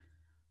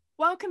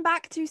Welcome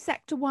back to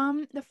Sector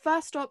 1, the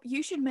first stop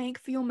you should make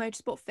for your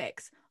motorsport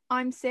fix.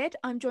 I'm Sid,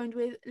 I'm joined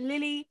with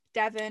Lily,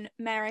 Devon,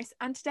 Maris,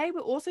 and today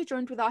we're also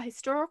joined with our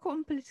historical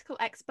and political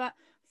expert,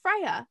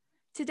 Freya.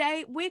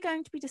 Today we're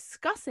going to be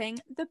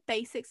discussing the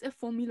basics of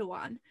Formula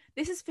One.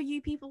 This is for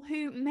you people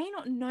who may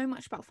not know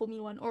much about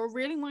Formula One or are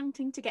really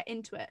wanting to get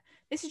into it.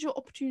 This is your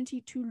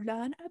opportunity to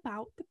learn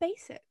about the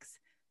basics.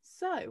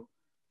 So,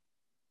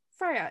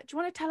 Freya, do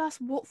you want to tell us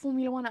what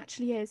Formula One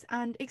actually is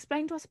and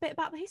explain to us a bit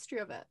about the history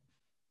of it?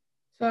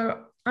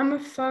 So I'm a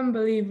firm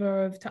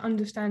believer of to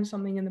understand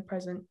something in the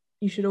present,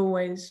 you should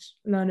always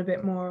learn a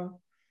bit more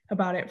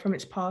about it from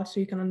its past so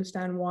you can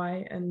understand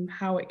why and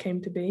how it came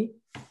to be.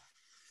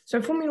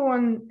 So Formula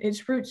One,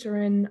 its roots are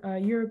in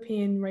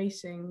European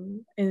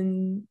racing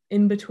in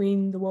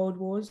between the world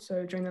wars,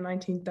 so during the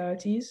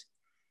 1930s.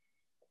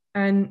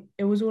 And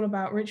it was all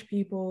about rich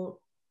people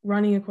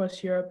running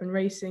across Europe and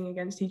racing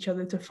against each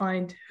other to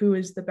find who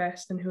is the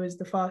best and who is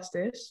the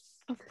fastest.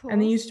 Of course.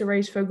 And they used to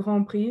race for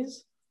Grand Prix,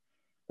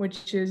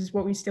 which is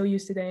what we still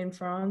use today in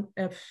France.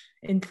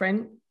 In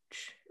French,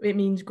 it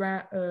means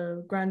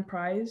grand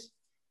prize,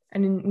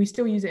 and we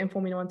still use it in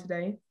Formula One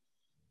today.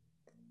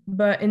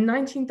 But in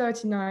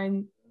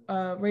 1939,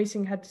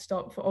 racing had to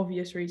stop for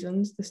obvious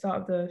reasons, the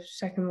start of the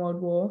Second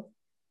World War.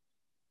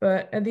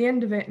 But at the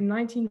end of it, in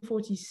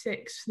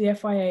 1946, the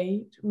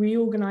FIA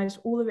reorganized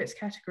all of its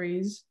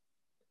categories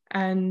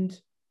and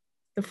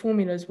the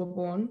formulas were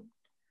born.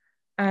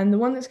 And the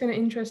one that's going to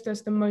interest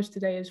us the most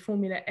today is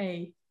Formula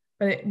A.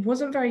 But it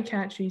wasn't very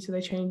catchy, so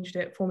they changed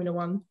it, Formula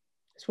One.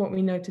 It's what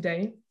we know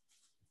today.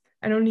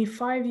 And only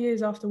 5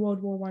 years after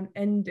World War I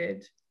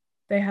ended,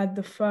 they had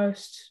the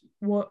first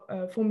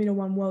Formula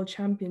One World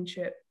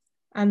Championship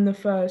and the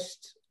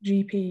first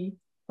GP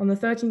on the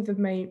 13th of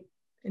May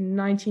in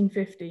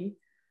 1950.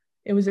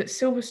 It was at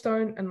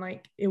Silverstone and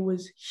it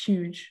was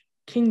huge.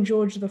 King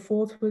George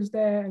IV was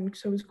there and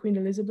so was Queen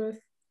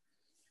Elizabeth.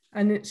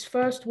 And its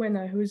first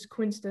winner, who was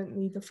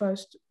coincidentally the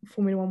first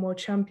Formula One World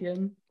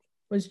Champion,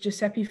 was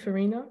Giuseppe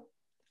Farina.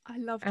 I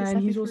love Giuseppe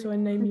and he's Farina. also a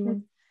name you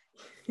want.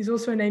 He's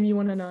also a name you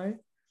want to know.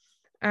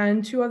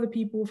 And two other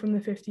people from the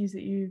 50s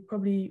that you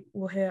probably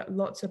will hear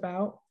lots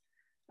about.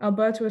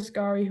 Alberto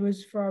Ascari, who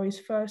was Ferrari's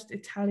first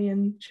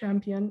Italian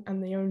champion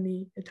and the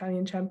only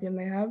Italian champion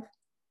they have.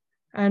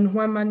 And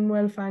Juan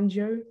Manuel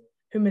Fangio,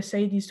 who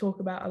Mercedes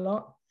talk about a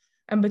lot.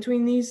 And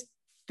between these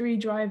three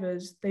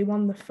drivers, they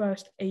won the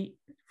first 8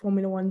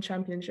 Formula One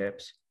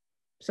championships.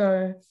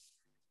 So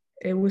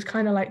it was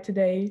kind of like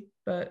today,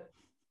 but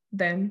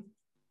then.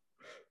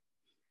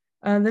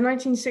 The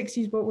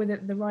 1960s brought with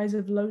it the rise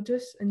of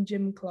Lotus and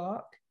Jim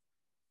Clark,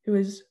 who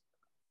is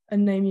a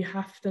name you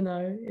have to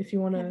know if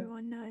you want to.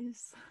 Everyone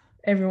knows.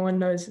 Everyone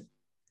knows.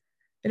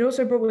 It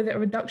also brought with it a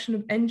reduction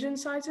of engine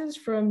sizes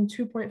from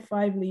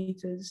 2.5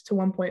 litres to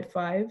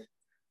 1.5.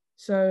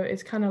 So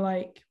it's kind of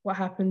like what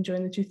happened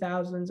during the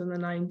 2000s and the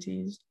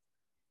 90s.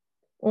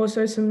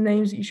 Also, some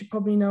names that you should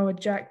probably know are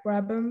Jack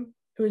Brabham,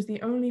 who is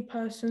the only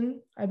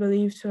person, I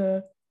believe,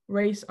 to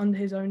race under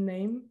his own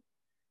name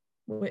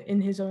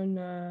in his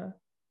own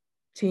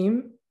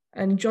team,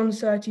 and John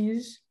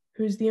Surtees,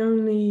 who's the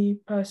only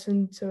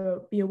person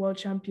to be a world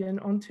champion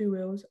on 2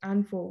 wheels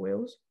and 4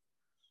 wheels,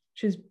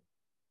 which is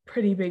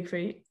pretty big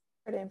feat.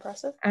 Pretty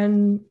impressive.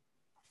 And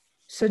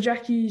Sir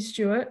Jackie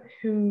Stewart,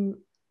 who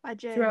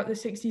Ajay. throughout the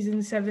 60s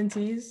and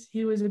 70s,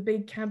 he was a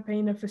big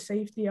campaigner for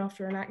safety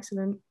after an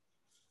accident.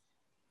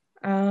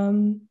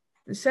 The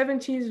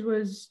 70s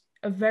was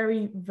a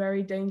very,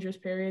 very dangerous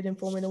period in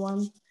Formula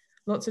One.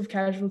 Lots of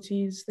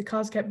casualties. The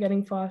cars kept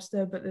getting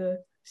faster, but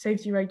the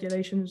safety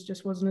regulations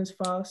just wasn't as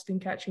fast in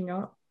catching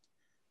up.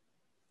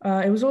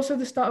 It was also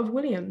the start of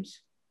Williams,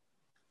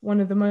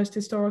 one of the most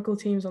historical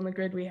teams on the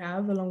grid we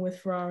have, along with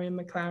Ferrari and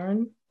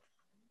McLaren.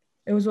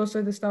 It was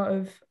also the start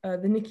of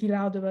the Niki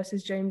Lauda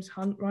versus James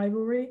Hunt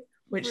rivalry,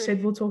 which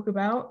Sid will talk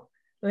about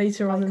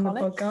later on in the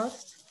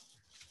podcast.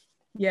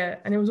 Yeah,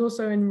 and it was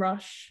also in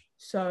Rush,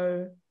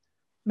 so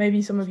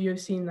maybe some of you have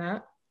seen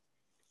that.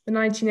 The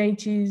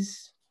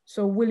 1980s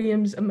saw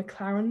Williams and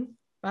McLaren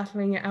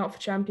battling it out for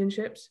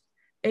championships.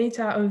 8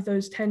 out of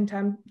those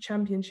 10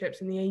 championships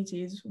in the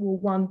 80s were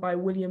won by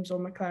Williams or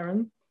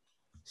McLaren.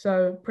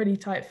 So pretty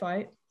tight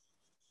fight.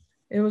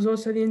 It was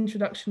also the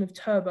introduction of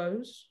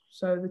turbos,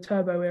 so the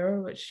turbo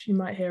era, which you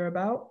might hear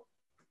about.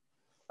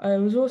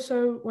 It was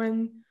also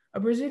when a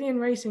Brazilian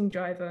racing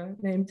driver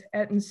named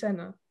Ayrton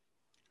Senna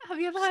Have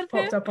you ever heard of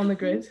popped him? up on the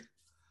grid.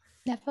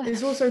 Never.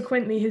 It's also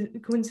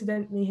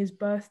coincidentally his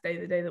birthday,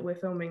 the day that we're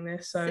filming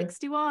this. So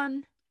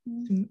 61.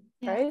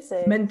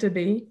 Crazy. Meant to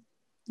be.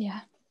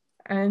 Yeah.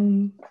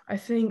 And I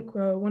think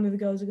one of the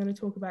girls are going to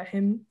talk about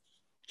him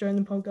during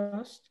the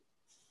podcast.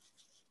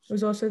 It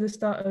was also the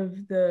start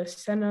of the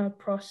Senna,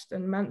 Prost,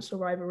 and Mansell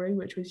rivalry,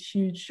 which was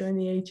huge during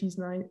the 80s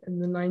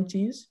and the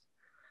 90s.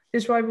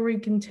 This rivalry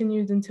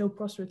continued until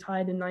Prost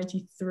retired in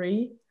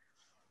 93.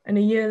 And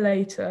a year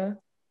later,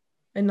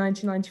 in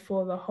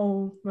 1994, the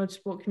whole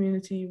motorsport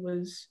community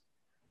was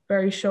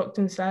very shocked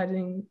and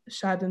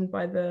saddened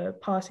by the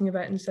passing of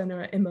Ayrton Senna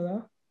at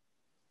Imola,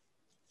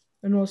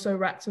 and also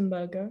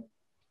Ratzenberger.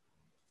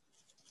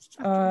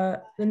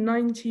 The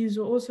 90s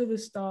were also the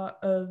start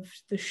of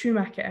the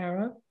Schumacher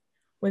era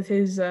with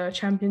his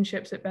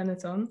championships at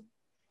Benetton.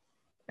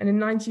 And in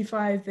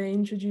 95, they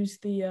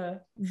introduced the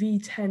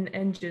V10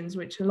 engines,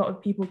 which a lot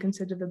of people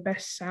consider the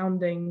best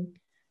sounding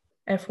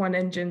F1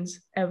 engines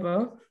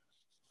ever.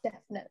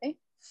 Definitely.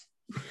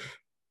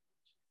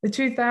 The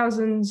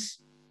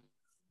 2000s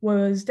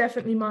was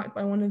definitely marked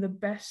by one of the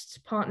best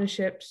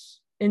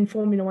partnerships in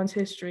Formula One's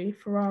history,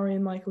 Ferrari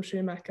and Michael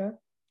Schumacher.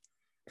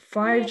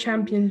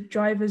 5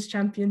 drivers'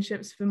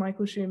 championships for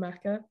Michael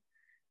Schumacher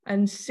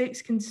and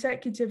 6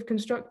 consecutive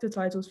constructor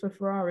titles for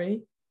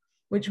Ferrari,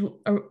 which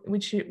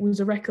was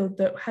a record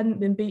that hadn't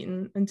been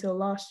beaten until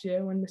last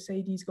year when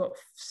Mercedes got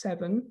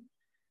 7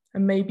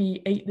 and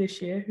maybe 8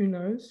 this year, who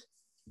knows.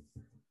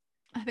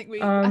 I think we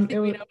know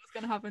what's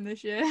going to happen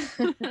this year.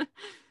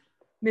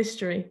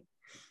 Mystery.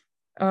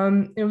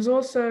 It was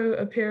also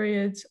a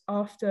period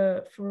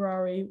after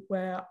Ferrari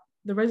where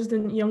the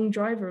resident young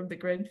driver of the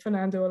grid,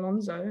 Fernando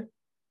Alonso,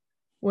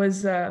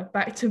 was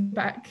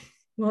back-to-back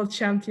world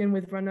champion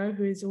with Renault,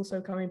 who is also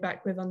coming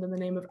back with under the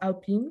name of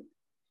Alpine.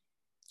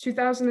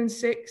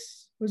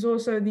 2006 was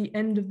also the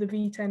end of the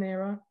V10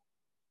 era,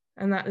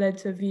 and that led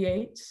to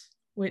V8s,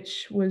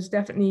 which was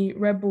definitely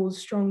Red Bull's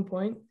strong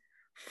point.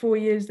 4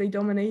 years they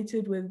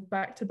dominated with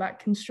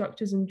back-to-back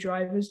constructors and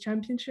drivers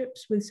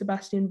championships with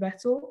Sebastian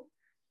Vettel.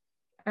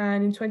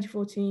 And in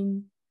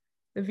 2014,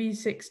 the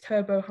V6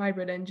 turbo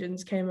hybrid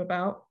engines came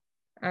about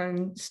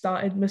and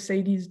started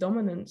Mercedes'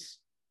 dominance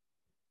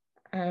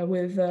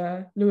with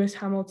Lewis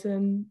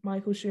Hamilton,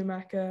 Michael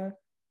Schumacher,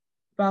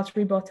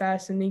 Valtteri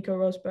Bottas, and Nico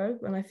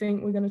Rosberg. And I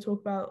think we're going to talk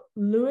about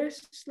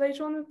Lewis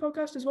later on in the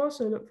podcast as well,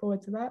 so look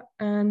forward to that.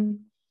 And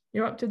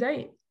you're up to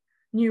date.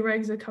 New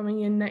regs are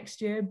coming in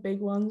next year, big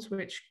ones,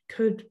 which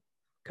could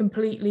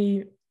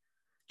completely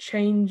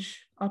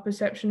change our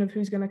perception of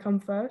who's going to come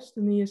first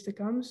in the years to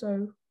come.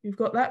 So you've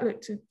got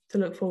that to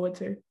look forward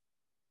to.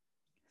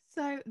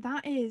 So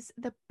that is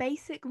the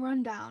basic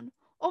rundown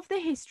of the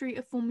history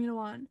of Formula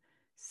One.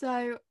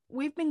 So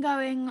we've been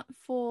going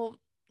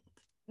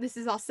this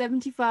is our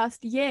 71st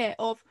year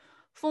of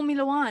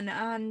Formula One,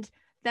 and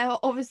there are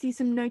obviously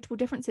some notable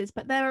differences,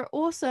 but there are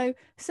also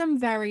some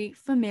very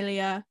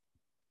familiar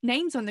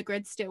names on the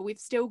grid still. We've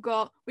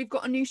got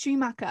a new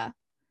Schumacher.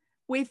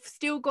 We've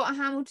still got a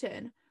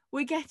Hamilton.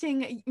 We're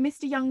getting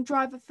Mr. Young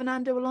driver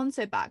Fernando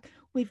Alonso back.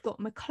 We've got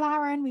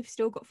McLaren. We've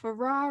still got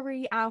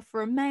Ferrari, Alfa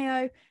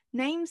Romeo,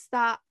 names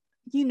that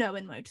you know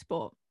in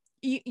motorsport.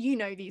 You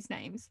know these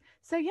names.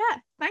 So yeah,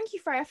 thank you,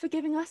 Freya, for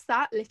giving us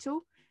that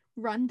little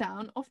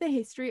rundown of the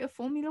history of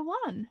Formula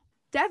One.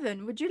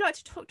 Devon, would you like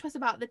to talk to us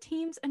about the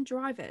teams and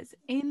drivers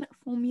in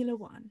Formula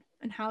One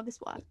and how this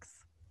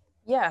works?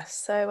 Yeah,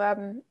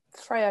 so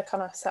Freya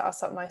kind of set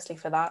us up nicely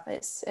for that.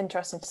 It's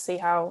interesting to see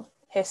how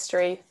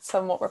history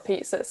somewhat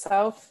repeats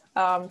itself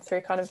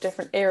through kind of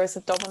different eras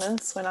of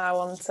dominance. We're now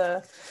on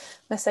to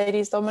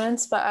Mercedes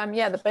dominance, but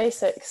yeah, the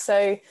basics.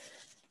 So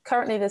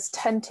currently there's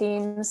 10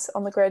 teams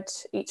on the grid,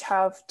 each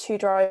have 2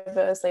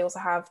 drivers. They also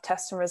have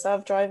test and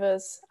reserve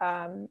drivers.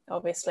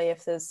 Obviously,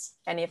 if there's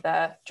any of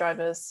their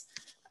drivers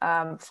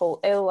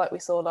fall ill, like we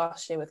saw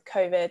last year with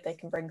COVID, they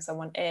can bring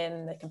someone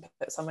in, they can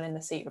put someone in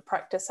the seat for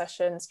practice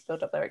sessions to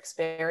build up their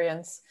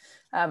experience.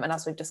 And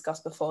as we've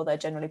discussed before, they're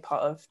generally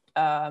part of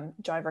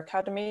driver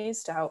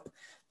academies to help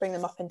bring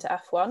them up into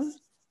F1.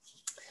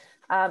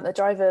 The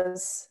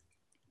drivers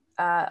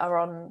are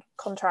on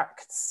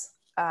contracts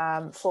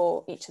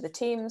for each of the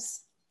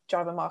teams.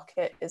 Driver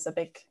market is a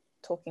big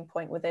talking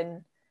point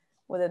within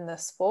the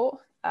sport.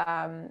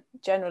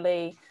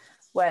 Generally,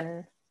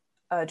 when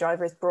a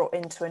driver is brought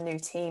into a new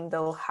team,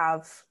 they'll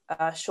have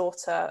a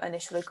shorter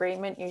initial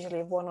agreement, usually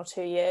of 1 or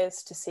 2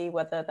 years, to see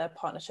whether their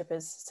partnership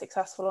is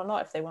successful or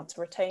not, if they want to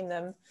retain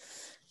them.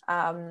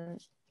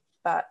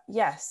 But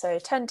yeah, so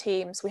 10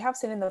 teams. We have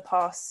seen in the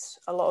past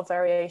a lot of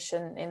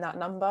variation in that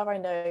number. I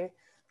know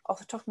off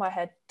the top of my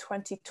head,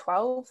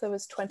 2012, there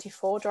was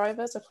 24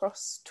 drivers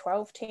across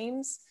 12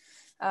 teams.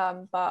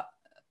 But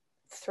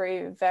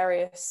through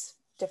various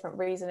different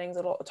reasonings,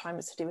 a lot of the time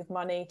it's to do with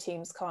money.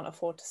 Teams can't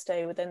afford to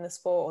stay within the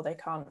sport, or they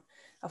can't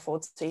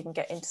afford to even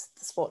get into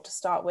the sport to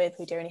start with.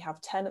 We do only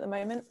have 10 at the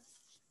moment.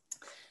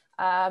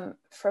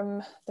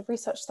 From the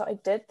research that I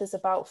did, there's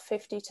about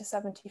 50 to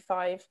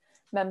 75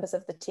 members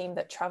of the team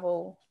that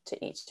travel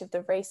to each of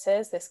the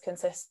races. This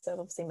consists of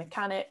obviously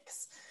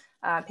mechanics,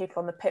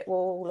 people on the pit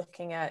wall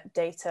looking at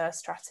data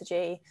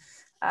strategy,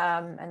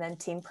 and then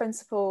team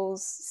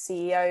principals,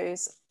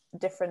 CEOs.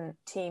 Different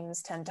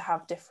teams tend to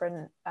have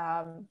different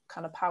kind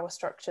of power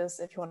structures,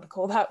 if you want to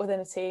call that,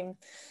 within a team.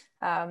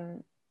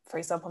 For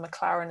example,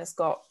 McLaren has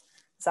got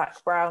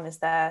Zach Brown as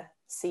their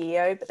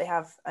CEO, but they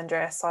have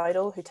Andreas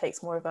Seidel, who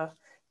takes more of a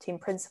team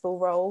principal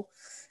role.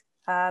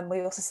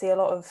 We also see a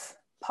lot of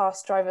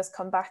past drivers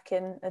come back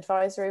in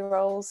advisory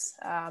roles.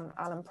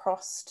 Alan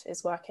Prost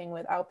is working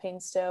with Alpine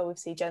still. We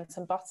see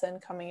Jenson Button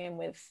coming in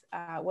with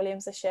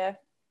Williams this year.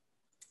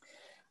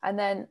 And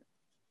then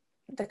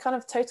the kind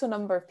of total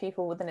number of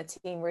people within a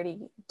team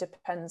really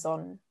depends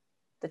on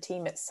the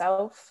team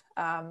itself,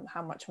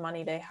 how much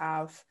money they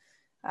have,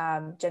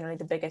 Generally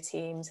the bigger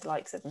teams,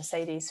 likes of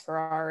Mercedes,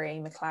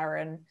 Ferrari,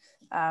 McLaren,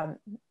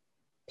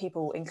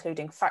 people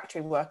including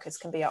factory workers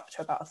can be up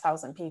to about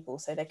 1,000 people.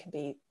 So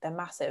they're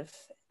massive.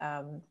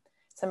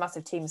 It's a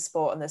massive team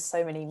sport, and there's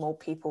so many more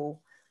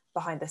people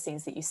behind the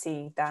scenes that you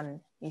see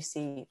than you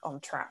see on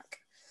track.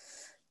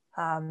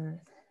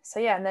 So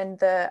yeah, and then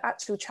the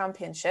actual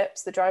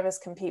championships, the drivers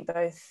compete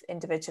both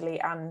individually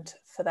and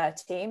for their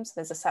teams.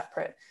 There's a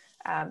separate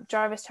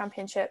drivers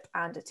championship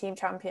and a team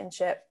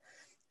championship.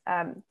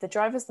 The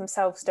drivers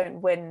themselves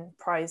don't win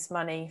prize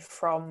money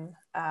from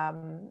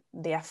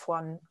the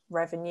F1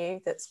 revenue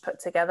that's put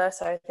together.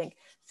 So I think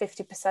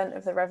 50%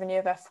 of the revenue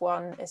of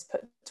F1 is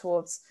put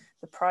towards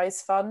the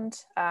prize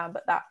fund,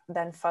 but that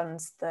then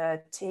funds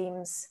the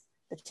team's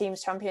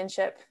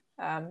championship.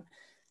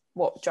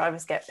 What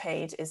drivers get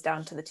paid is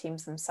down to the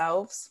teams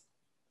themselves.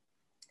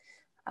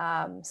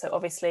 So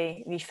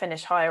obviously, if you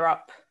finish higher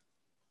up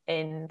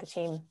in the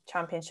team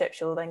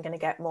championships, you're then going to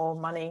get more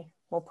money,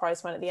 more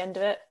prize money at the end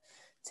of it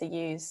to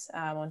use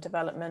on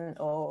development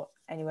or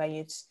anywhere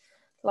you'd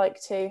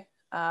like to.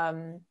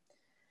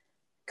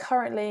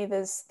 Currently,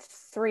 there's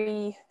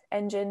 3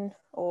 engine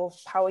or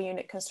power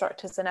unit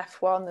constructors in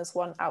F1. There's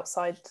one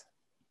outside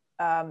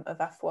of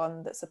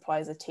F1 that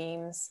supplies the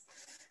teams.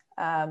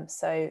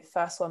 So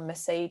first one,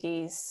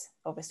 Mercedes.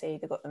 Obviously,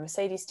 they've got the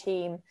Mercedes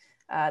team.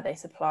 They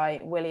supply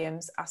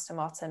Williams, Aston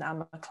Martin,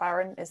 and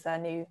McLaren is their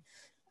new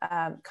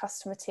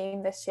customer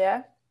team this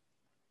year.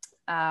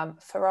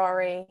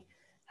 Ferrari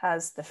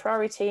has the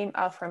Ferrari team,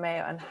 Alfa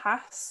Romeo, and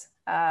Haas.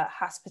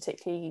 Haas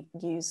particularly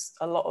use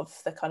a lot of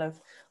the kind of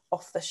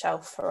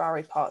off-the-shelf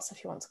Ferrari parts,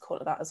 if you want to call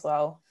it that, as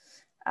well.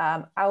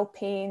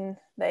 Alpine,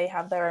 they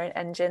have their own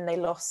engine. They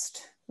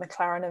lost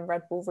McLaren and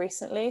Red Bull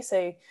recently,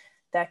 so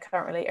they're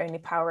currently only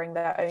powering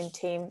their own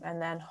team.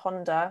 And then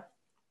Honda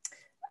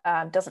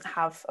doesn't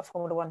have a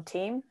Formula One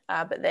team,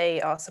 but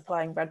they are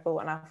supplying Red Bull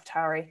and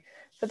AlphaTauri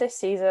for this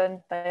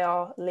season. They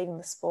are leaving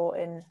the sport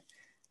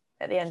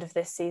at the end of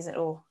this season,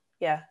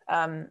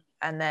 and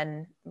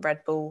then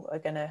Red Bull are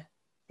going to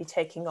be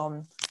taking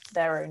on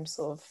their own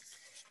sort of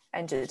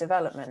engine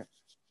development.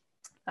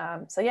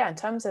 So yeah, in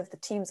terms of the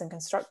teams and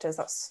constructors,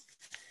 that's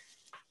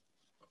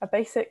a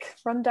basic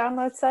rundown,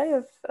 I'd say,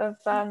 of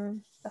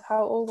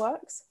how it all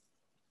works.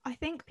 I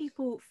think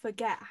people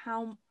forget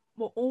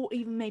or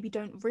even maybe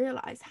don't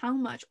realise how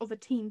much of a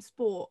team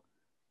sport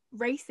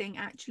racing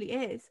actually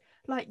is.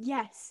 Like,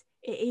 yes,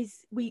 it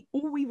is.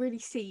 All we really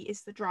see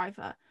is the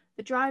driver.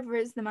 The driver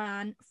is the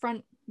man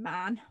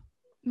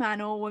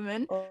or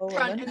woman,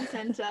 front and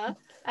centre.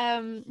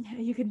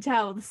 You can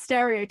tell the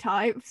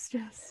stereotypes.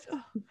 Just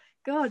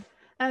God.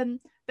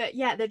 But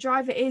yeah, the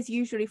driver is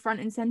usually front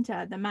and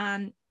centre. The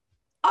man.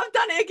 I've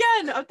done it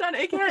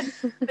again.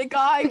 The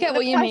guy. I get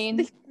what you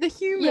mean. The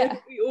human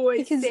that we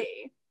always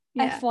see.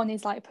 Yeah. F1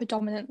 is like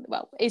predominant.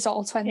 Well, it's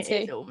all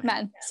 20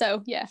 men.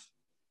 So yeah.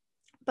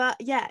 But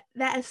yeah,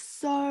 there are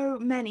so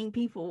many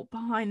people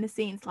behind the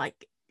scenes.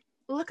 Like,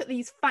 look at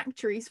these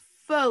factories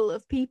full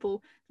of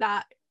people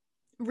that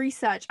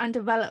research and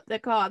develop the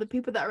car. The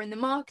people that are in the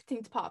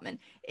marketing department.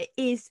 It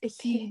is a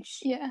huge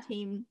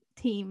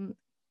team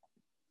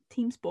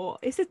sport.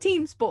 It's a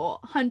team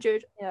sport.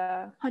 100%.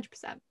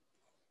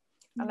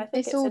 And I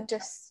think it's all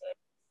just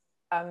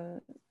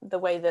the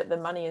way that the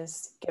money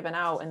is given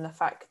out, and the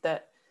fact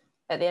that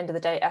at the end of the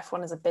day,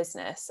 F1 is a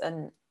business.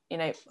 And, you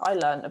know, I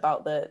learned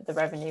about the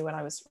revenue when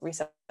I was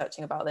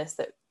researching about this,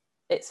 that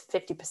it's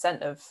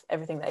 50% of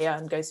everything they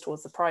earn goes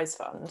towards the prize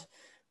fund,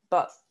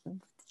 but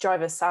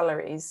drivers'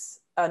 salaries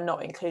are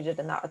not included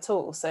in that at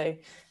all. So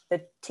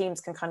the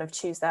teams can kind of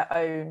choose their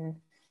own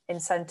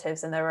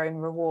incentives and their own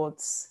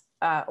rewards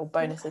or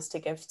bonuses to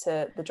give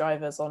to the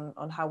drivers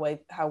on how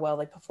well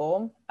they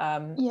perform.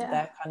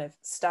 Their kind of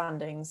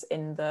standings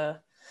in the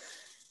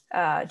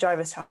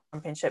drivers'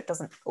 championship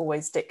doesn't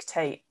always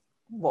dictate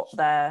what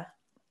the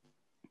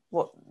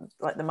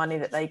money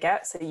that they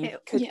get. So you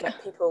could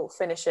get people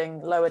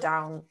finishing lower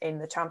down in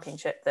the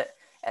championship that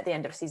at the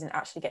end of the season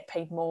actually get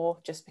paid more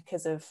just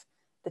because of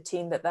the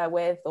team that they're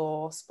with,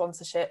 or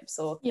sponsorships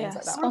or things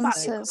like that.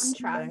 Sponsors.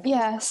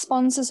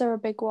 Sponsors are a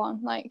big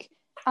one. Like,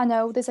 I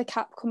know there's a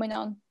cap coming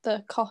on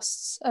the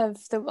costs of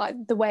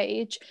the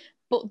wage,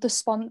 but the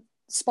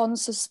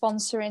sponsors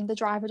sponsoring the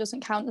driver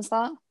doesn't count as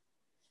that.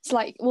 So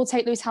like, we'll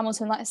take Lewis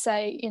Hamilton, let's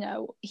say, you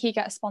know, he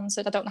gets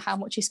sponsored. I don't know how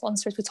much he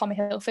sponsors with Tommy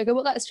Hilfiger,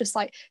 but let's just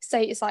like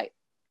say it's like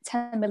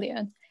 10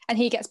 million and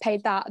he gets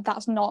paid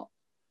that's not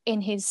in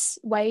his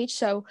wage.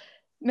 So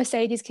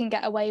Mercedes can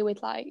get away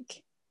with,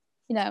 like,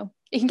 you know,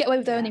 he can get away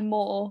with earning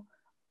more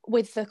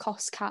with the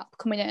cost cap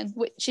coming in,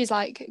 which is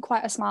like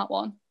quite a smart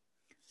one.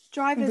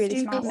 Drivers really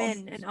do come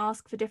in and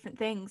ask for different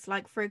things.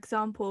 Like, for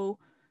example,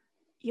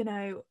 you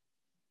know,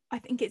 I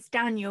think it's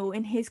Daniel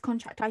in his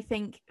contract. I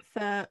think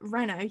for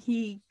Renault,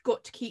 he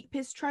got to keep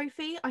his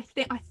trophy. I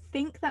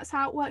think that's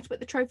how it worked. But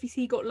the trophies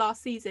he got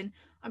last season,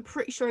 I'm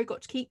pretty sure he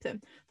got to keep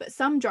them. But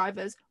some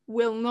drivers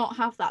will not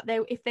have that.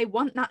 If they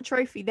want that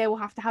trophy, they will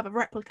have to have a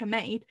replica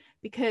made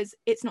because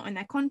it's not in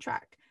their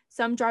contract.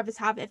 Some drivers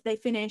have, if they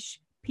finish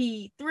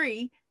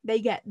P3, they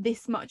get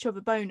this much of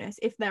a bonus.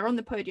 If they're on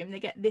the podium, they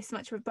get this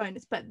much of a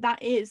bonus. But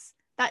that is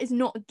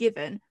not a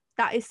given.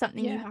 That is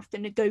something you have to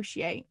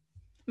negotiate.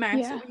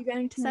 Maris, what were you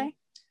going to say?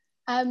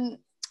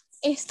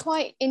 It's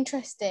quite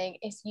interesting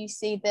if you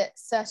see that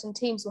certain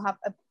teams will have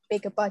a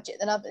bigger budget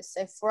than others.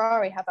 So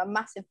Ferrari have a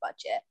massive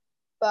budget,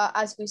 but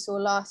as we saw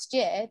last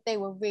year, they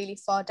were really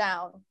far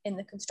down in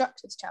the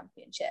Constructors'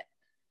 Championship.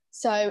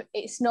 So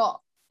it's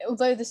not,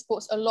 although the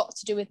sport's a lot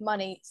to do with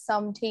money,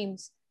 some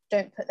teams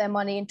don't put their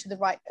money into the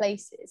right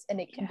places and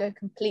it can go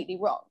completely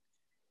wrong.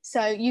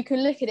 So you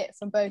can look at it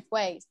from both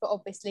ways, but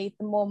obviously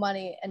the more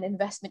money and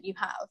investment you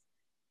have,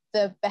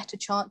 the better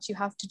chance you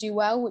have to do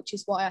well, which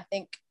is why I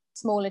think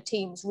smaller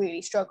teams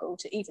really struggle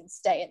to even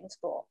stay in the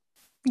sport.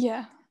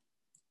 Yeah.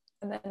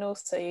 And then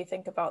also you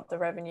think about the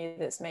revenue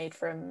that's made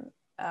from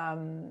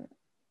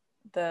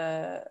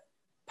the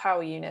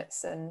power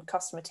units and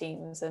customer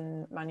teams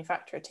and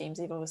manufacturer teams.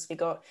 You've obviously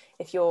got,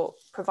 if you're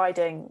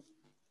providing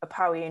a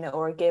power unit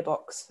or a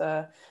gearbox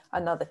for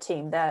another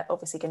team, they're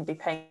obviously going to be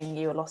paying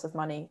you a lot of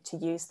money to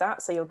use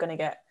that. So you're going to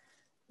get,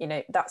 you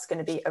know, that's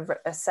going to be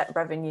a set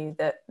revenue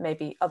that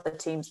maybe other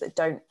teams that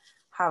don't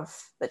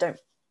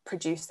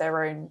produce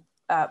their own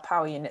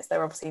power units,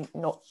 they're obviously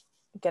not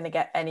going to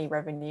get any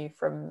revenue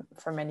from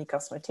any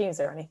customer teams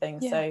or anything.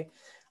 So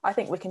I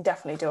think we can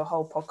definitely do a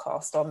whole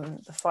podcast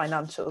on the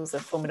financials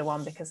of Formula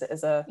One, because it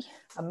is a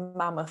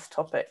mammoth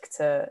topic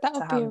to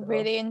be a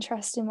really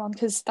interesting one,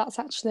 because that's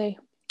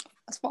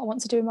what I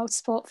want to do in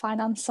motorsport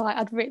finance. So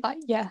I'd really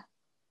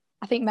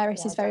I think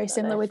Meris is very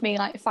similar with me,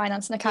 like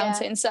finance and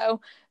accounting.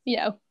 So, you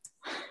know.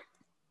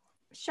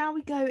 Shall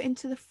we go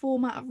into the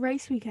format of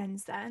race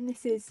weekends then?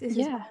 This is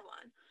my one.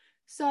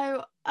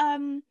 So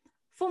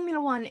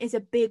Formula One is a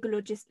big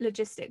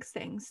logistics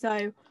thing.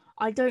 So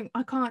I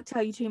can't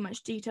tell you too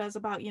much details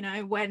about, you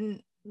know,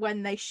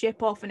 when they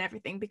ship off and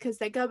everything, because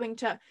they're going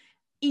to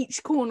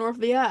each corner of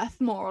the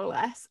earth more or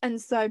less. And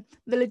so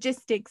the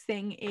logistics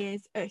thing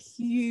is a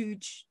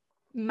huge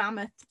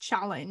mammoth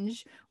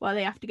challenge where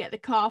they have to get the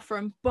car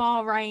from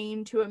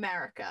Bahrain to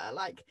America.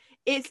 Like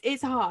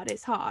it's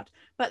hard.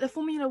 But the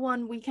Formula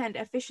One weekend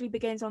officially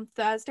begins on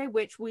Thursday,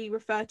 which we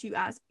refer to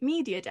as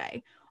Media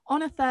Day.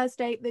 On a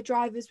Thursday, the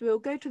drivers will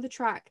go to the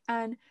track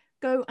and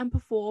go and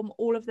perform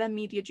all of their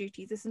media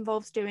duties. This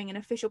involves doing an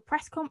official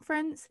press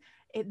conference.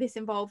 This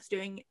involves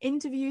doing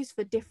interviews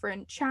for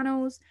different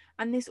channels.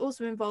 And this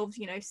also involves,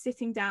 you know,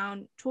 sitting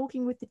down,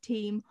 talking with the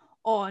team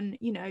on,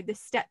 you know, the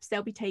steps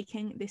they'll be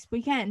taking this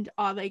weekend.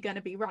 Are they going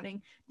to be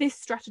running this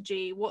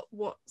strategy?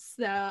 What's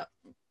the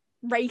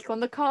rake on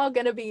the car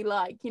going to be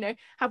like? You know,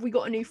 have we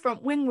got a new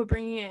front wing we're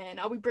bringing in?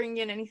 Are we bringing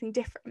in anything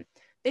different?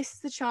 This is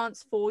the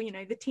chance for, you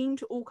know, the team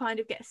to all kind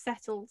of get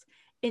settled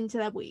into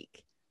their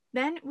week.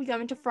 Then we go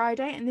into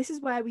Friday, and this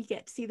is where we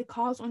get to see the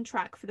cars on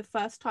track for the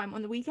first time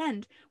on the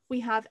weekend.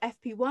 We have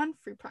FP1,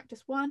 free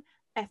practice 1,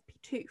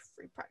 FP2,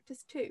 free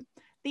practice 2.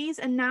 These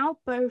are now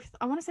both,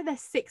 I want to say they're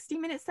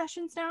 60-minute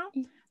sessions now,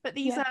 but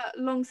these are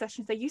long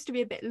sessions. They used to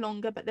be a bit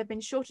longer, but they've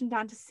been shortened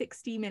down to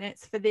 60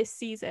 minutes for this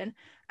season.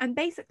 And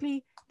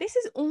basically, this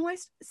is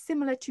almost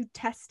similar to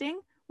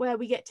testing, where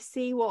we get to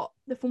see what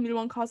the Formula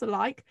One cars are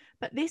like,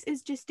 but this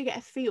is just to get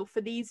a feel for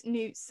these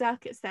new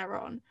circuits they're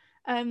on.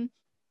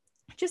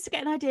 Just to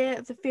get an idea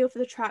of the feel for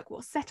the track,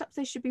 what setups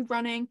they should be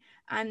running,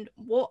 and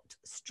what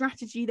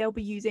strategy they'll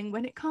be using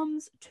when it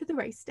comes to the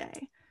race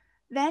day.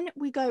 Then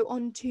we go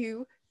on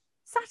to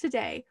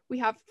Saturday. We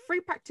have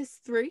free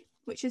practice 3,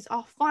 which is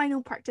our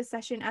final practice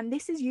session, and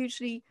this is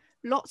usually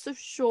lots of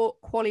short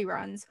quali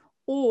runs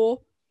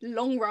or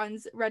long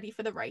runs ready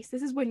for the race.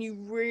 This is when you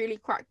really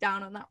crack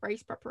down on that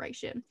race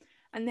preparation.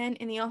 And then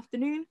in the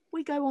afternoon,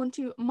 we go on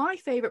to my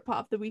favorite part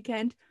of the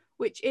weekend,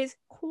 which is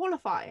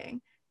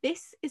qualifying.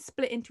 This is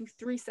split into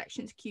 3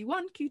 sections: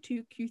 Q1,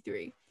 Q2,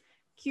 Q3.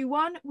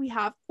 Q1, we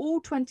have all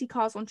 20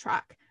 cars on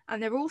track,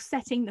 and they're all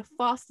setting the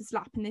fastest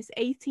lap in this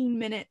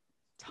 18-minute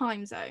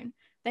time zone.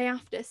 They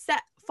have to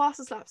set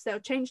fastest laps. They'll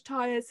change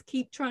tires,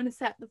 keep trying to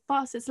set the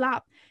fastest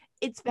lap.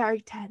 It's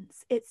very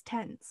tense. It's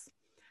tense.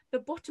 The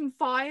bottom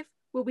 5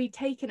 will be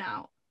taken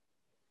out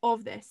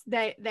of this.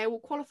 They will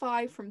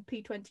qualify from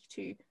P20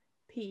 to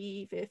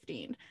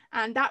P15,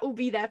 and that will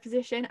be their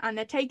position, and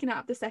they're taken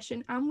out of the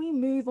session, and we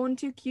move on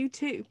to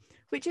Q2,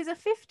 which is a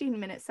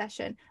 15-minute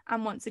session.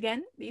 And once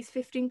again, these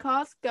 15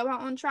 cars go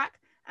out on track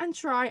and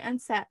try and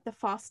set the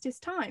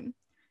fastest time.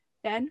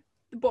 Then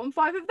the bottom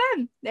 5 of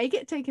them, they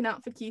get taken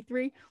out for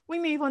Q3. We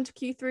move on to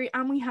Q3,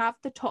 and we have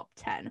the top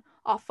 10,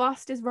 our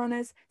fastest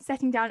runners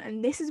setting down,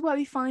 and this is where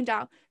we find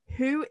out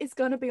who is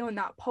going to be on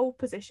that pole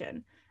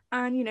position.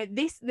 And you know,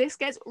 this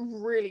gets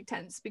really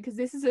tense, because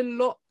this is a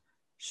lot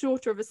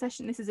shorter of a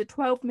session. This is a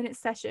 12-minute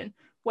session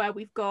where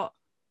we've got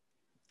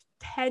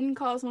 10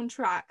 cars on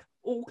track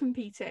all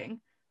competing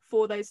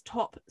for those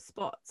top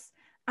spots.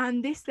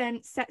 And this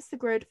then sets the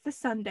grid for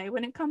Sunday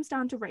when it comes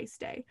down to race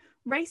day.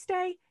 Race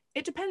day,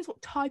 it depends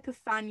what type of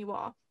fan you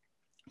are.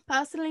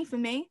 Personally, for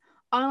me,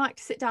 I like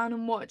to sit down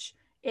and watch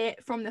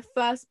it from the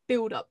first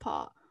build-up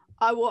part.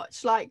 I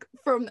watch like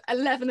from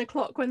 11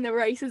 o'clock when the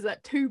race is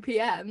at 2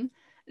 p.m.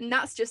 And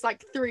that's just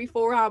like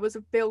 3-4 hours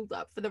of build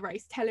up for the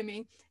race, telling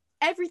me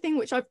everything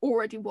which I've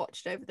already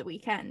watched over the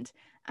weekend.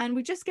 And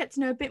we just get to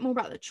know a bit more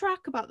about the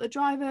track, about the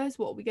drivers,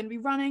 what we're going to be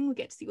running. We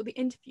get to see all the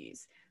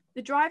interviews.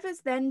 The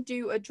drivers then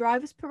do a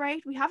drivers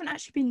parade. We haven't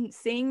actually been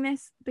seeing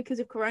this because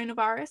of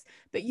coronavirus,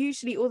 but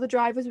usually all the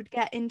drivers would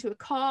get into a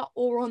car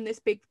or on this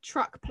big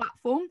truck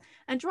platform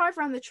and drive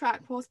around the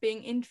track whilst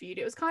being interviewed.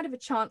 It was kind of a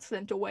chance for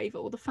them to wave at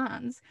all the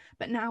fans,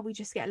 but now we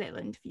just get little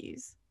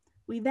interviews.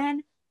 We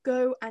then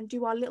go and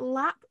do our little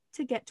lap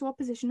to get to our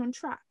position on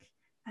track.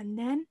 And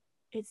then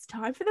it's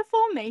time for the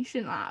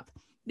formation lap.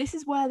 This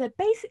is where they're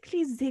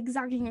basically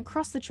zigzagging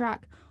across the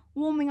track,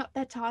 warming up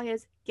their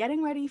tyres,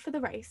 getting ready for the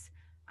race.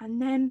 And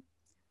then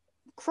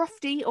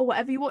Crofty, or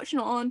whatever you're watching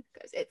it on,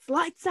 goes, it's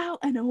lights out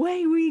and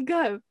away we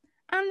go.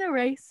 And the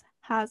race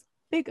has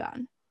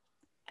begun.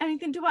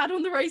 Anything to add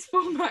on the race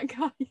format,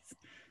 guys?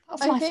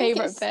 That's my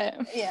favourite bit.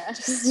 Yeah.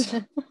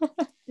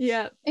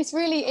 Yeah. It's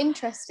really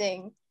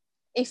interesting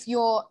if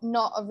you're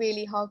not a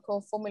really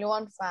hardcore Formula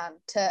One fan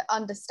to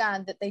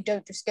understand that they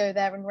don't just go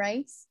there and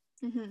race.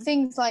 Mm-hmm.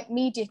 Things like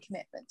media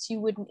commitments, you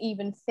wouldn't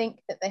even think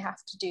that they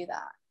have to do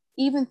that.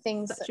 Even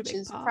things such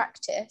as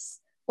practice,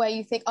 where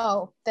you think,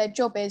 oh, their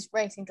job is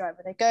racing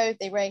driver. They go,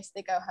 they race,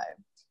 they go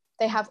home.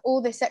 They have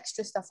all this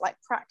extra stuff like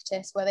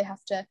practice where they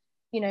have to,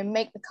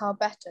 make the car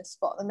better,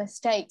 spot the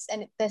mistakes.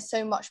 And there's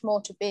so much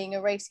more to being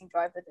a racing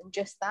driver than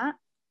just that.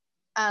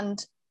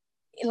 And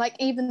like,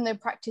 even though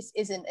practice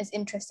isn't as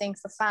interesting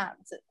for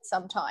fans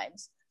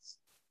sometimes,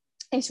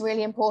 it's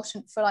really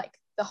important for like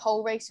the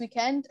whole race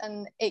weekend,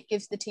 and it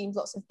gives the teams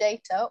lots of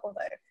data, although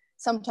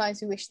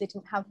sometimes we wish they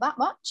didn't have that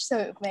much, so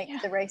it would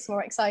make the race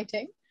more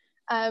exciting.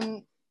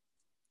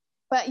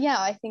 But yeah,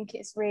 I think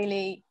it's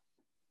really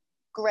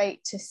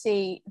great to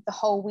see the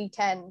whole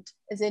weekend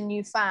as a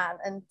new fan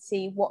and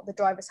see what the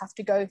drivers have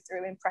to go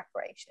through in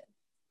preparation.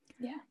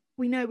 Yeah.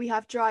 We know we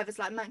have drivers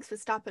like Max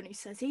Verstappen who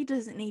says he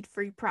doesn't need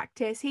free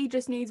practice. He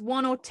just needs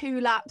 1 or 2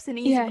 laps and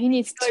he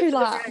needs 2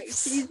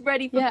 laps. He's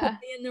ready for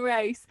in the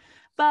race.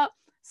 But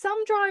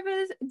some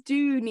drivers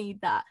do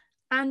need that.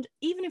 And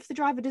even if the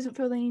driver doesn't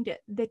feel they need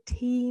it, the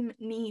team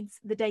needs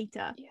the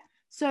data. Yeah.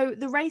 So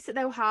the race that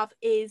they'll have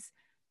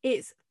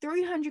it's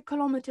 300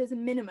 kilometers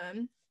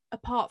minimum,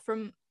 apart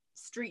from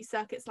street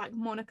circuits like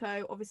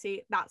Monaco.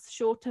 Obviously that's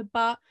shorter,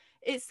 but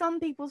it's some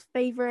people's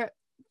favorite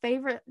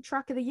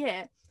track of the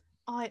year.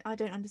 I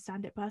don't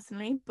understand it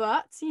personally,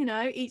 but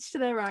each to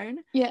their own.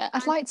 Yeah,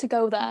 I'd like to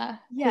go there.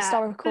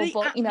 Historical,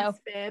 but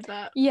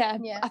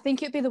I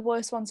think it'd be the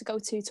worst one to go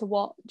to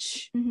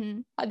watch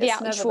the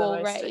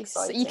actual race.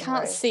 You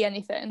can't see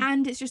anything,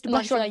 and it's just a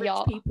bunch of rich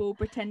people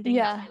pretending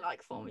that they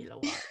like Formula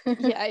One.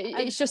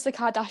 It's just the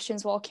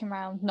Kardashians walking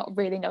around not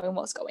really knowing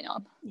what's going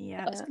on.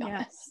 Let's be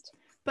honest.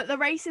 But the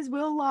races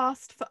will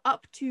last for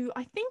up to,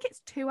 I think it's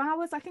 2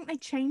 hours. I think they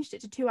changed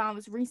it to 2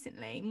 hours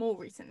more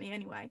recently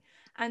anyway.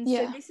 And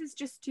so this is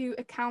just to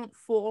account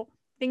for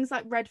things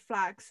like red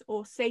flags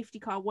or safety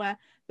car, where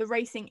the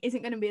racing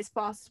isn't going to be as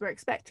fast as we're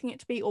expecting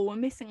it to be, or we're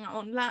missing out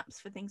on laps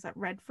for things like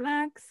red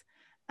flags.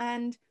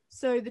 And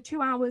so the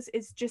 2 hours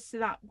is just so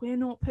that we're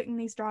not putting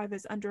these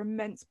drivers under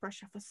immense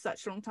pressure for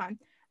such a long time.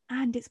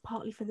 And it's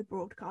partly for the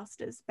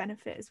broadcasters'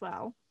 benefit as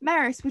well.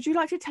 Maris, would you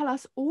like to tell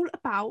us all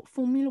about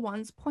Formula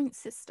One's point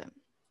system?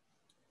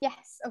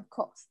 Yes, of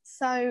course.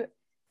 So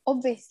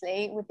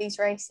obviously with these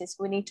races,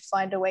 we need to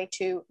find a way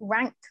to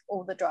rank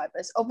all the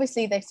drivers.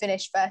 Obviously they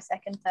finish first,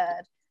 second,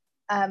 third.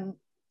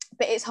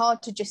 But it's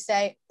hard to just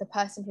say the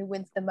person who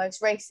wins the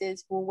most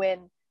races will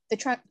win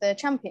the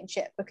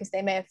championship, because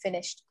they may have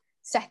finished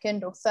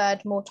second or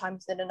third more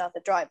times than another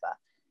driver.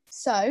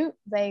 So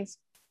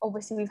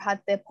we've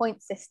had the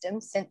point system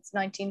since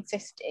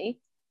 1950.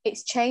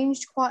 It's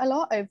changed quite a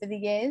lot over the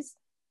years.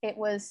 It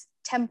was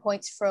 10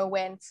 points for a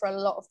win for a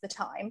lot of the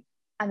time.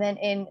 And then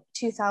in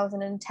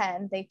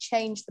 2010, they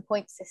changed the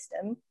point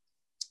system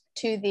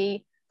to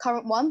the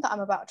current one that I'm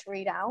about to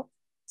read out.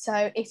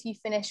 So if you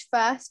finish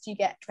first, you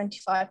get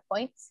 25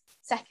 points.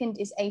 Second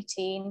is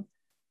 18.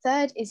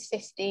 Third is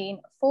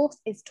 15. Fourth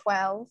is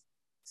 12.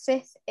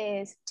 Fifth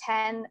is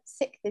 10.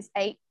 Sixth is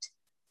 8.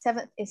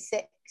 Seventh is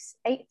 6.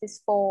 Eighth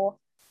is 4.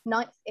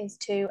 Ninth is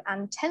 2,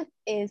 and 10th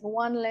is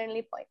 1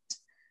 lonely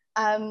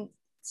point.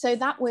 So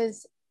that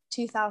was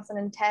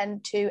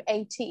 2010 to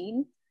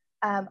 18.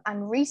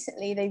 And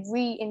recently they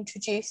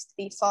reintroduced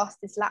the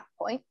fastest lap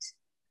point.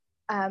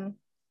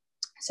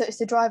 So it's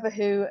the driver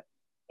who,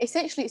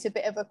 essentially it's a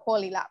bit of a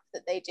quali lap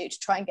that they do to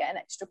try and get an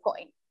extra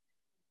point.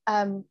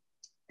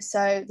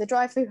 So the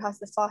driver who has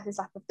the fastest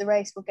lap of the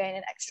race will gain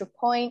an extra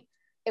point.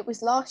 It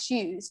was last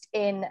used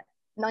in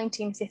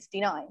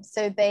 1959.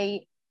 So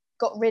they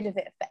got rid of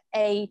it for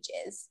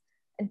ages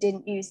and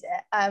didn't use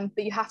it,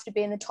 but you have to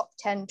be in the top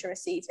 10 to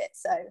receive it.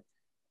 So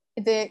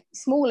the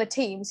smaller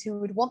teams who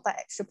would want that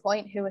extra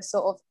point, who are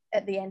sort of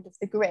at the end of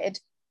the grid,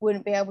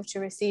 wouldn't be able to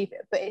receive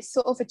it. But it's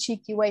sort of a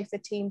cheeky way for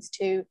teams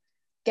to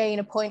gain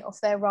a point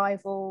off their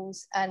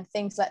rivals and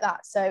things like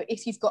that. So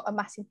if you've got a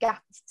massive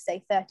gap of,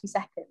 say, 30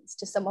 seconds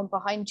to someone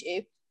behind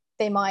you,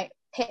 they might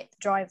pit the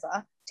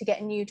driver to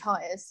get new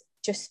tyres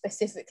just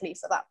specifically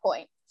for that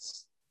point.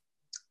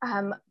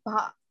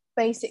 But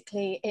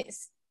basically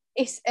it's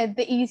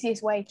the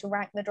easiest way to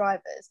rank the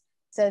drivers,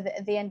 so that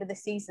at the end of the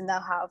season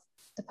they'll have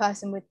the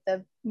person with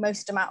the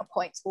most amount of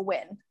points will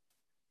win.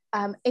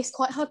 It's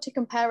quite hard to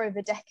compare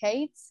over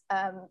decades.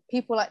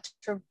 People like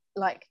to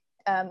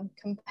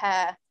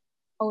compare,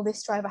 oh,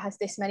 this driver has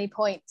this many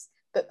points,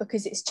 but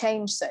because it's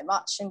changed so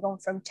much and gone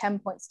from 10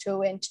 points to a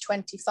win to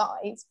 25,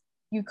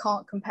 you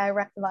can't compare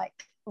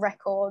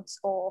records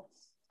or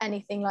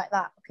anything like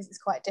that, because it's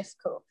quite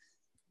difficult.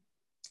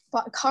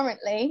 But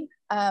currently,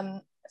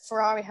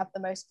 Ferrari have the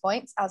most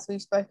points, as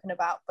we've spoken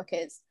about,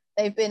 because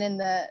they've been in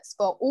the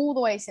sport all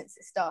the way since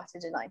it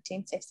started in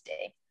 1950.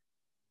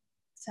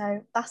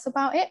 So that's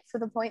about it for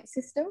the point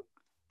system.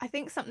 I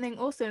think something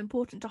also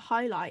important to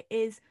highlight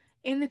is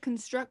in the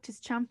Constructors'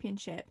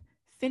 Championship,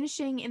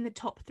 finishing in the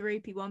top three,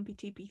 P1,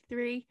 P2,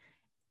 P3,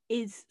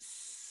 is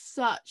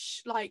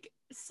such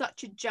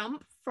a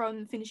jump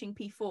from finishing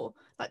P4.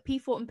 Like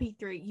P4 and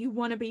P3, you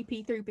want to be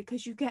P3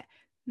 because you get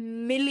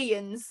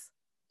millions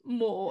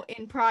more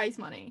in prize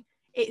money.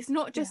 It's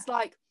not just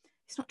like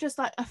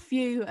a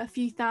few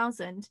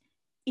thousand.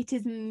 It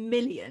is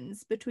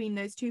millions between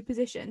those two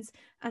positions.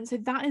 And so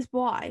that is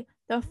why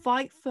the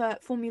fight for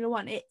Formula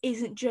One, it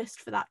isn't just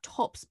for that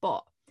top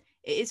spot.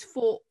 It is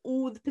for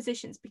all the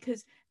positions,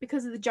 because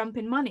of the jump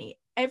in money.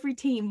 Every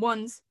team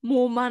wants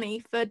more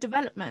money for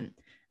development.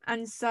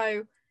 And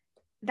so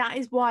that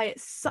is why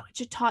it's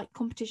such a tight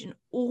competition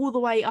all the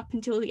way up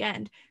until the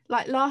end.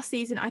 Like last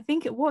season, I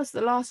think it was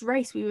the last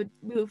race we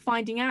were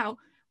finding out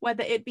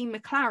whether it'd be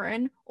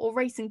McLaren or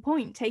Racing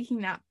Point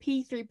taking that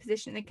P3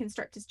 position in the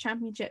Constructors'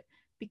 Championship,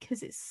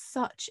 because it's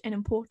such an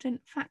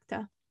important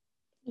factor.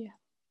 Yeah.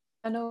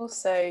 And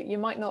also, you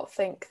might not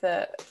think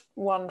that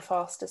one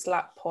fastest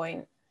lap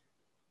point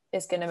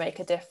is going to make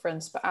a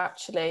difference, but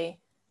actually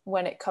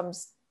when it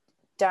comes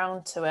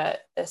down to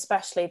it,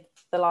 especially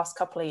the last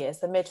couple of years,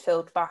 the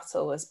midfield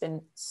battle has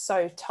been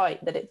so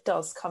tight that it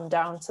does come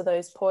down to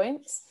those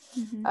points.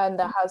 Mm-hmm. And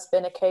there has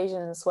been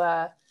occasions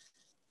where,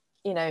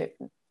 you know,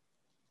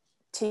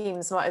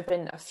 teams might have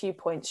been a few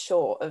points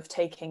short of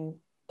taking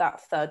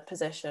that third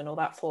position or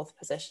that fourth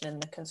position in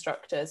the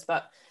constructors,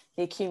 but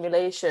the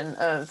accumulation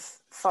of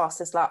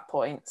fastest lap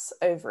points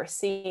over a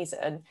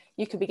season,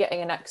 you could be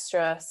getting an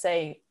extra,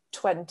 say,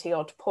 20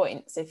 odd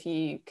points if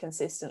you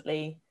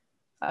consistently,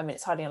 I mean,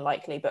 it's highly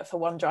unlikely, but for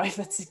one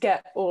driver to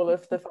get all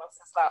of the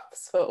fastest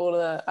laps for all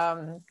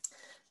the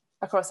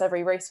across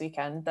every race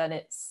weekend, then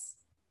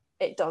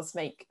it does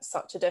make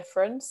such a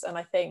difference. And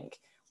I think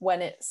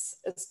when it's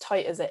as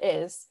tight as it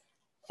is,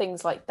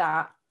 things like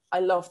that, I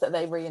love that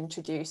they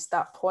reintroduced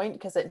that point,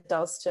 because it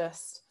does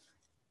just,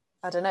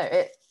 I don't know,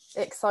 it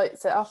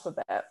excites it up a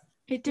bit.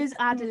 It does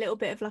add a little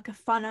bit of like a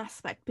fun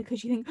aspect,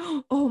 because you think,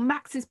 oh,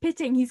 Max is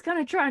pitting, he's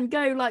gonna try and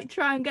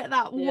get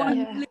that one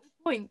little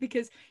point,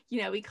 because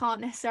you know we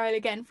can't necessarily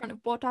get in front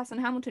of Bottas and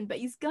Hamilton, but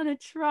he's gonna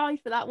try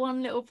for that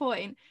one little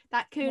point.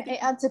 That could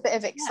it adds a bit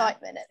of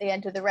excitement at the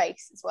end of the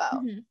race as well.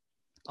 Mm-hmm.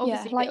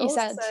 Obviously, like you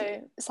said,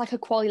 it's like a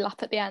quali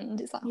lap at the end.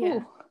 It's like,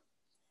 yeah.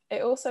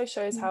 It also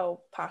shows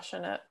how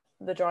passionate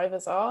the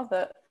drivers are.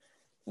 That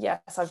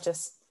yes, I've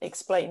just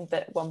explained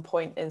that 1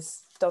 point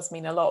does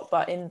mean a lot,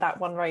 but in that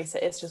one race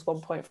it is just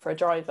 1 point for a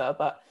driver,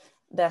 but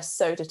they're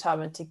so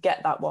determined to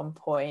get that 1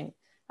 point.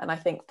 And I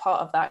think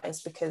part of that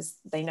is because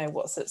they know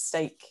what's at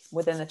stake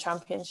within the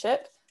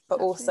championship, but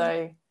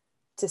also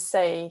to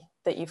say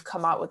that you've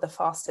come out with the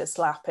fastest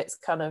lap, it's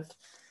kind of,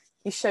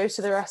 you show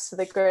to the rest of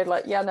the grid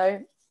like, yeah,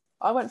 no,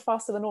 I went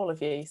faster than all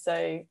of you,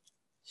 so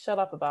shut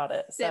up about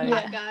it. So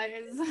guys.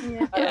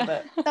 Yeah. I love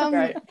it.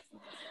 Great.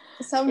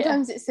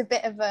 Sometimes it's a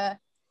bit of a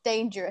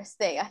dangerous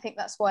thing. I think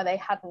that's why they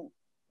hadn't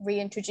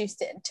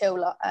reintroduced it until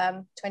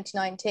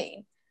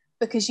 2019,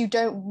 because you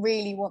don't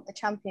really want the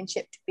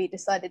championship to be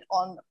decided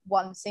on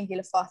one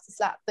singular fastest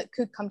lap that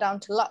could come down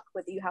to luck,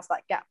 whether you have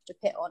that gap to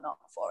pit or not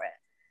for it.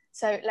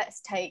 So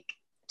let's take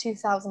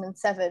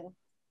 2007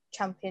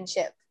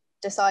 championship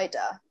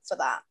decider for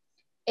that.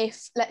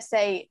 If, let's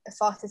say, the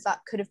fastest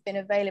lap could have been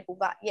available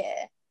that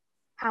year,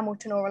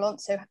 Hamilton or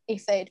Alonso,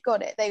 if they had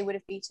got it, they would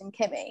have beaten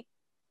Kimi.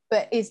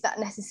 But is that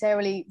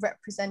necessarily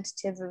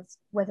representative of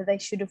whether they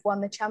should have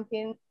won the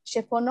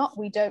championship or not?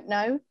 We don't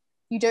know.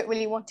 You don't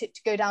really want it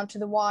to go down to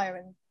the wire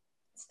and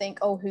think,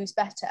 oh, who's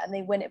better? And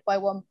they win it by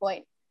 1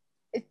 point.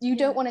 You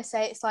don't want to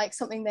say it's like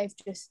something they've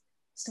just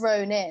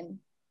thrown in.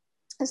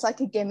 It's like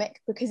a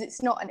gimmick, because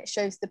it's not, and it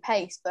shows the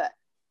pace, but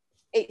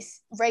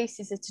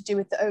races are to do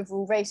with the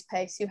overall race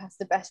pace, who has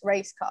the best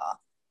race car.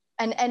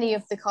 And any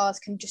of the cars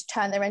can just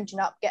turn their engine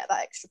up, get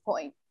that extra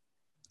point.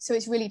 So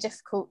it's really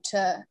difficult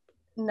to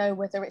know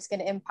whether it's going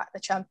to impact the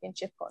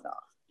championship or not.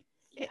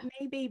 It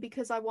may be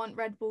because I want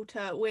Red Bull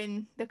to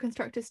win the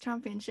Constructors'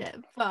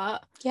 Championship,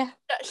 but yeah,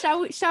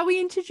 shall we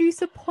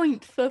introduce a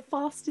point for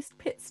fastest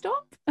pit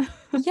stop?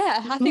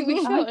 Yeah, I think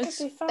we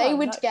should. They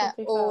would get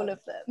all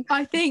of them.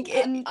 I think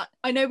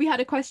I know we had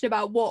a question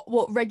about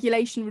what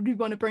regulation would we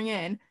want to bring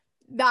in.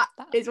 That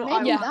is what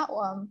maybe I want. That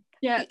one.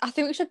 Yeah, I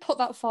think we should put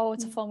that forward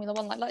to Formula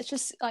One. Like, let's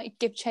just like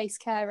give Chase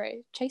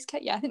Carey,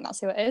 yeah, I think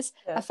that's who it is,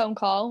 a phone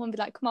call and be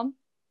like, come on,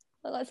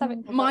 Let's have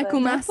it. Michael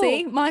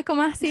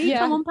Massey. Yeah.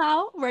 Come on,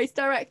 pal. Race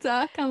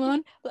director. Come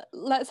on.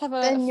 Let's have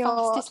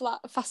a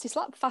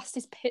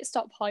fastest pit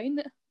stop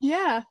point.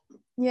 Yeah.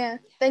 Yeah.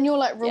 Then you're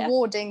like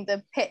rewarding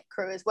the pit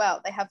crew as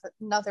well. They have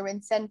another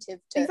incentive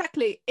to.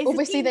 Exactly.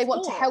 Obviously, they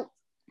want to help.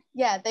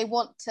 Yeah, they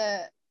want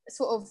to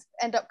sort of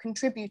end up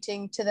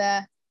contributing to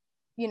their,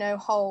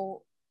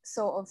 whole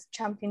sort of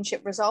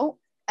championship result.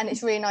 And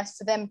it's really nice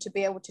for them to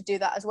be able to do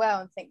that as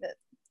well and think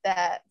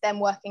that them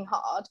working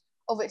hard,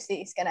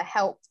 obviously it's going to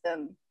help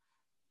them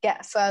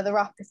get further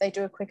up if they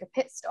do a quicker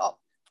pit stop.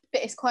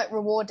 But it's quite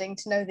rewarding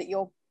to know that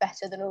you're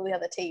better than all the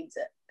other teams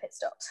at pit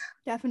stops.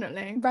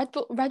 Definitely.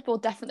 Red Bull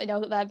definitely know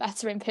that they're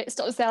better in pit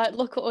stops. They're like,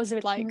 look at us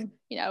with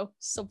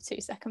sub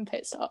 2 second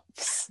pit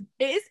stops.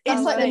 It's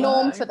like the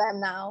norm for them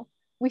now.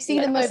 We see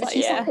them over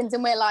 2 seconds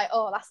and we're like,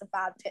 oh, that's a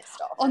bad pit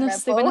stop.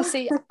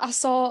 Honestly, I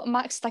saw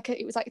Max,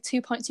 it was like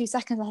 2.2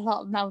 seconds. I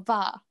thought, now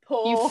that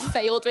you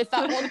failed with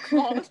that one. Come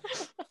on.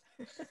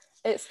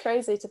 It's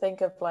crazy to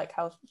think of like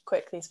how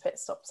quick these pit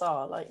stops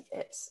are. Like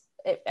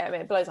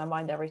it blows my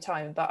mind every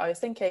time. But I was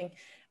thinking,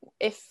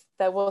 if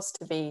there was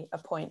to be a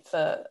point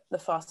for the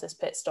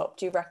fastest pit stop,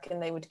 do you reckon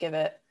they would give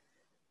it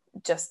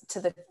just to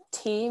the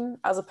team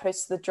as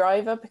opposed to the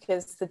driver,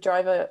 because the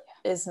driver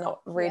is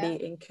not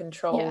really in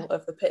control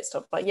of the pit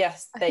stop? Like,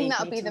 yes, they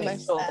need to make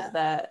sure that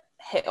they're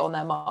hit on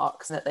their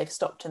marks and that they've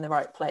stopped in the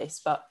right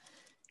place, but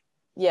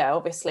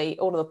obviously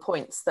all of the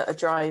points that a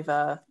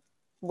driver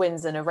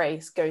wins in a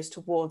race goes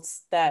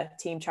towards their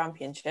team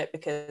championship,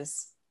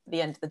 because at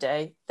the end of the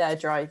day they're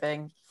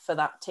driving for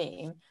that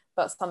team.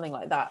 But something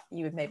like that,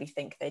 you would maybe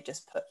think they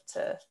just put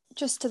to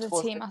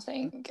the team.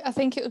 I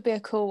think it would be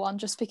a cool one,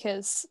 just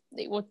because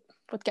it would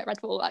get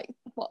Red Bull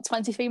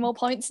 23 more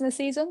points in the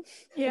season.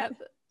 Yeah.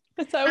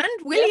 And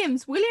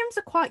Williams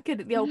are quite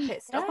good at the old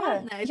pit stop,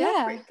 aren't they?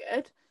 They're pretty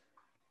good.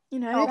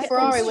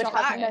 Ferrari would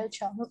have no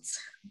chance.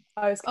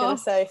 I was going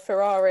to say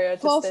Ferrari.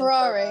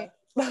 Ferrari.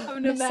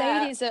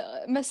 Mercedes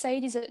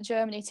at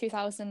Germany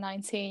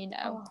 2019.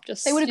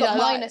 They would have got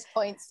minus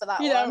points for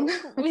that one.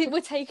 We're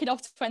taking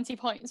off 20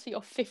 points for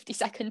your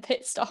 50-second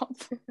pit stop.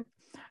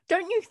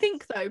 Don't you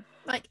think though,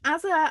 like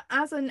as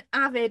an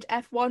avid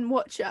F1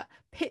 watcher,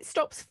 pit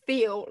stops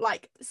feel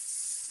like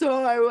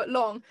so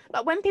long?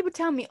 Like when people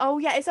tell me, oh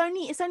yeah, it's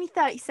only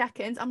 30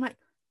 seconds, I'm like,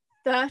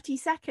 30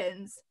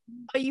 seconds?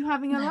 Are you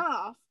having a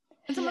laugh?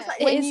 And someone's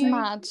like, it is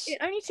mad. It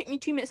only took me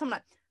 2 minutes. I'm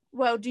like,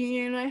 well, do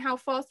you know how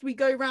fast we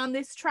go around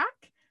this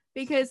track?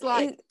 Because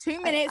 2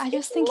 minutes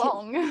is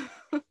long.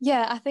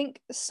 I think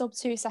sub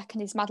 2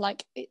 seconds is mad.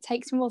 Like, it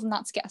takes me more than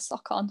that to get a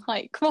sock on.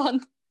 Like, come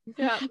on.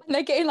 Yeah. And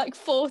they're getting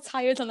 4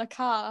 tires on a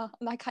car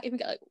and I can't even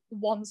get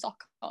 1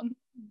 sock on.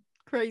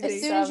 Crazy.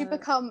 As soon as you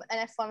become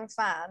an F1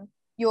 fan,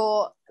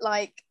 your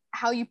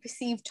how you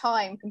perceive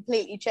time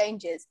completely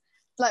changes.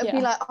 It'll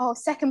be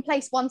second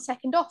place, 1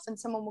 second off, and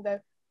someone will go,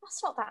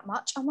 that's not that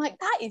much. I'm like,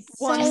 that is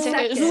so much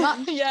time.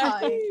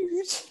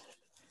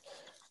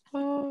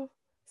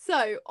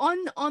 So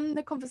on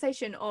the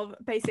conversation of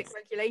basic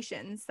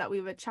regulations that we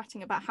were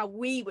chatting about, how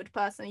we would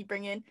personally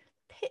bring in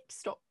pit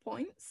stop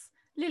points,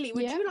 Lily,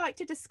 would you like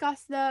to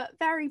discuss the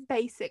very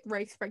basic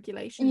race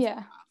regulations?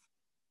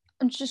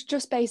 I'm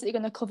just basically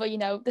going to cover,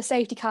 the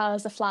safety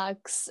cars, the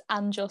flags,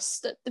 and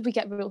just we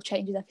get rule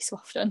changes every so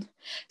often.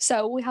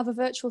 So we have a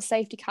virtual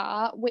safety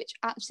car, which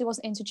actually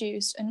wasn't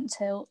introduced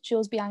until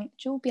Jules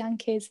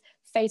Bianchi's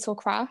fatal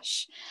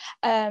crash.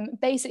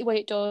 Basically what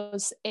it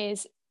does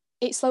is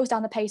it slows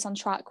down the pace on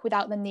track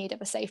without the need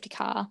of a safety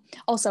car.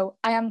 Also,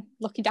 I am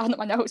looking down at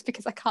my notes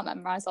because I can't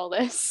memorise all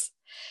this.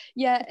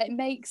 It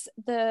makes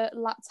the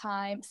lap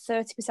time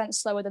 30%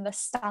 slower than the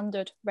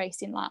standard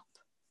racing lap.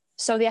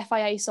 So the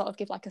FIA sort of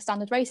give a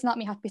standard racing lap,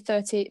 you have to be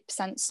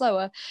 30%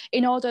 slower.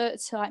 In order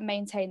to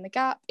maintain the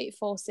gap, it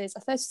forces a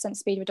 30%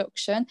 speed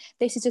reduction.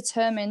 This is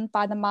determined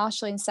by the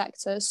marshalling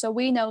sectors. So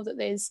we know that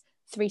there's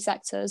 3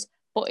 sectors,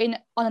 but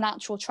on an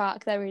actual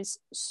track, there is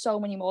so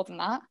many more than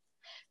that.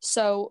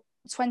 So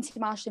 20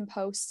 marshalling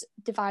posts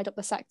divide up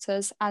the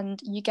sectors,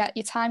 and you get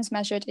your times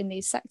measured in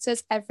these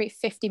sectors every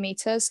 50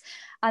 metres.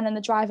 And then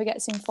the driver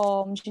gets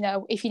informed,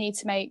 if you need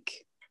to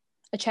make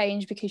a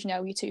change because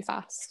you're too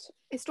fast.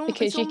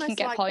 Because you can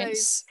get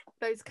points.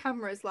 Those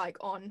cameras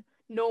on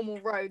normal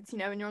roads,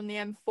 and you're on the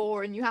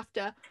M4 and you have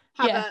to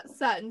have a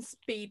certain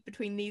speed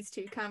between these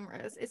 2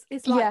 cameras.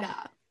 It's like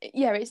that.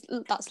 Yeah,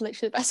 that's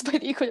literally the best way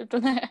that you could have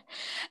done it.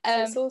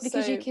 Also,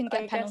 because you can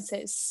get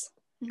penalties.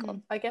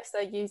 I guess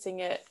they're using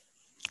it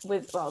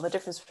with, the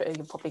difference between,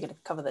 you're probably going to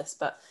cover this,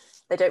 but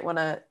they don't want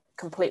to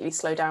completely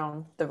slow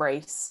down the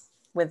race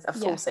with a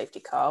full safety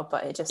car,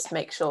 but it just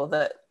makes sure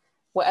that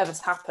whatever's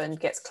happened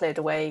gets cleared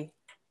away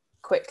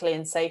quickly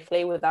and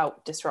safely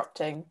without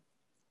disrupting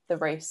the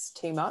race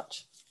too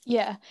much.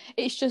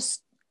 It's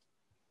just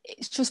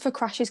for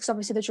crashes, because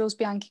obviously the Jules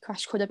Bianchi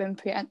crash could have been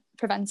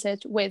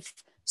prevented with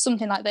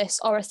something like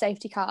this or a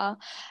safety car.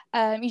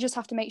 You just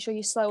have to make sure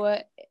you're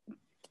slower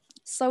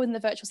in the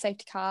virtual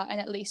safety car and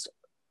at least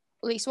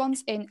at least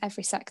once in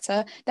every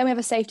sector. Then we have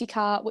a safety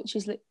car, which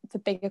is for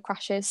bigger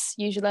crashes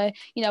usually.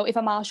 You know, if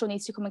a marshal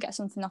needs to come and get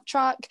something off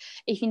track,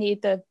 if you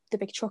need the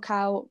big truck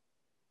out,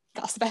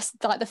 that's the best,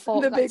 like the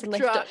fork, The like big to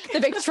lift truck. up. The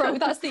big truck,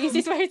 that's the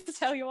easiest way to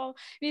tell you all.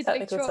 You need the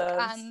big Technical truck,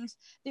 terms. and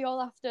they all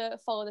have to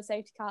follow the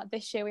safety car.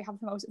 This year we have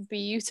the most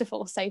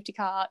beautiful safety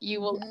car you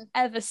will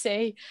ever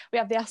see. We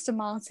have the Aston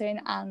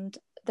Martin and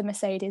the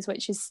Mercedes,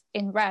 which is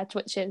in red,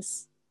 which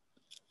is,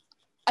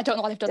 I don't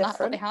know why they've done Different.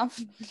 that, but they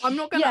have. I'm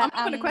not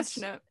gonna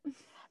question it.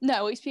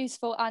 No, it's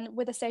beautiful. And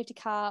with a safety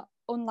car,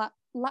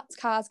 lapped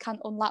cars can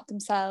unlap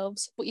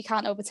themselves, but you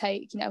can't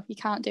overtake. You know, you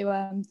can't do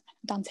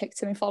Dan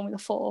Ticktum in Formula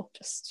 4.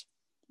 Just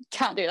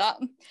can't do that.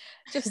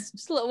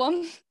 Just a little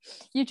one.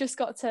 You just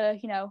got to,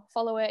 you know,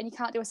 follow it, and you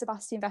can't do a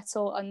Sebastian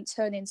Vettel and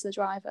turn into the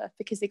driver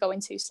because they're going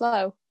too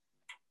slow.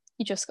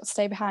 You just got to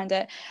stay behind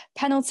it.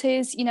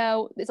 Penalties, you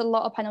know, there's a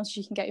lot of penalties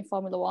you can get in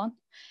Formula 1.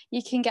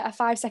 You can get a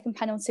 5-second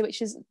penalty,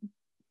 which is,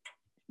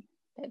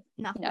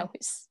 Nothing. you know,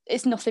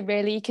 it's nothing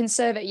really. You can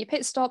serve it at your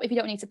pit stop. If you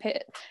don't need to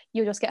pit,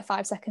 you'll just get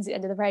 5 seconds at the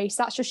end of the race.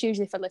 That's just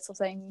usually for little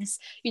things.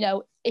 You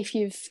know, if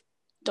you've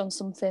done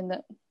something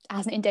that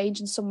hasn't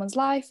endangered someone's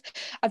life.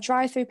 A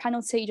drive-through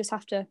penalty, you just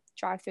have to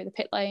drive through the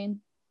pit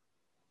lane.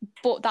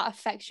 But that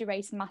affects your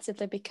race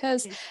massively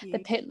because the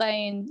pit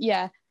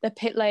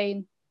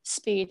lane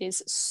speed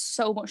is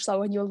so much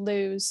slower, and you'll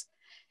lose.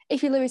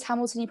 If you lose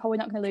Hamilton, you're probably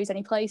not going to lose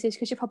any places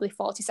because you're probably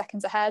 40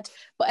 seconds ahead.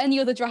 But any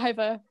other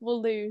driver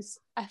will lose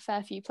a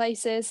fair few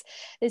places.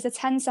 There's a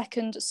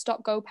 10-second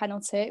stop-go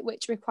penalty,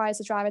 which requires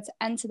the driver to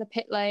enter the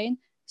pit lane,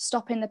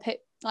 stop in the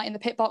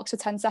pit box for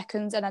 10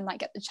 seconds, and then like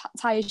get the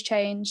tyres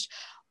changed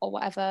or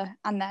whatever,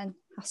 and then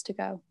has to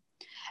go.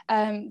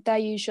 They're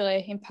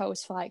usually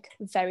imposed for like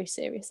very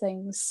serious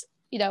things.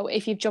 You know,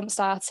 if you've jump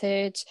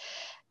started,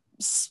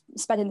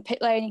 sped in the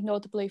pit lane,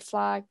 ignored the blue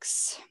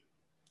flags,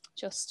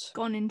 just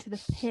gone into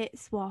the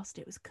pits whilst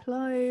it was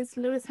closed.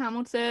 Lewis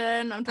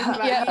Hamilton, I'm talking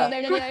about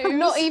you. you. I'm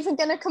not even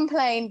going to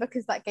complain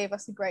because that gave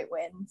us a great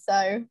win.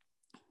 So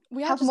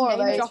we have more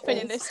name dropping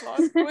in this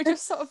one. We're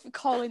just sort of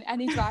calling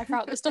any driver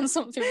out that's done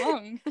something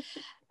wrong.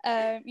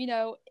 You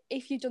know,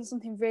 if you've done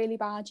something really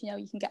bad, you know,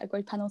 you can get a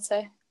grid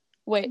penalty,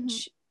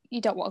 which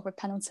you don't want a grid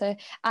penalty.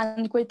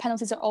 And grid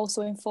penalties are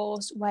also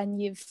enforced when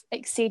you've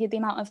exceeded the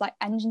amount of like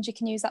engines you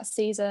can use that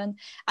season,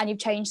 and you've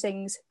changed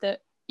things that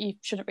you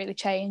shouldn't really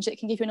change. It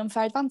can give you an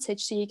unfair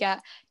advantage. So you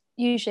get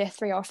usually a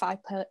 3 or 5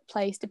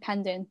 place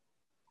depending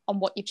on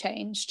what you've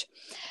changed.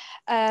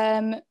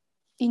 You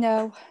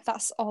know,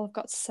 that's all I've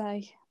got to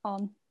say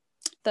on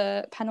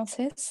the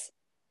penalties.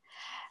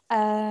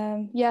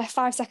 5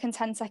 second,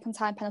 10-second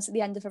time penalty at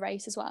the end of a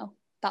race as well.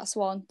 That's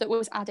one that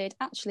was added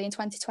actually in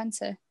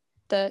 2020,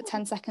 the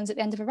 10 seconds at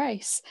the end of a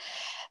race.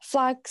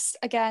 Flags,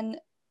 again,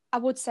 I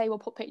would say we'll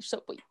put pictures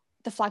up, but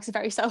the flags are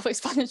very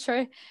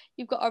self-explanatory.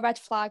 You've got a red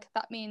flag,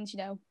 that means, you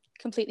know,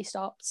 completely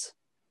stopped.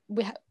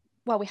 We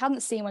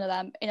hadn't seen one of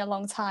them in a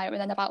long time,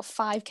 and then about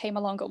 5 came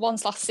along at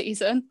once last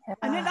season.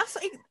 I know that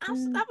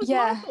was what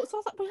I thought. So I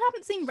was like, we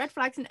haven't seen red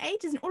flags in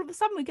ages, and all of a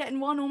sudden we're getting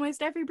one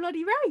almost every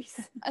bloody race.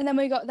 And then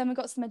we got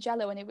some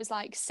Magello, and it was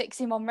like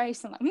 6 in one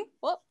race. I'm like,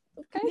 what?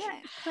 Okay. Yeah,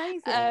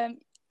 crazy.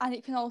 And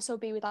it can also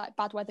be with like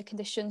bad weather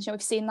conditions. You know,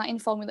 we've seen that in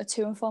Formula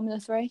 2 and Formula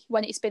 3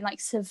 when it's been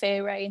like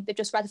severe rain. They've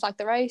just red flagged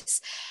the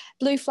race.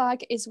 Blue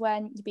flag is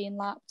when you're being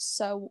lapped.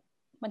 So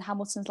when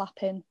Hamilton's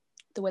lapping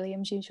the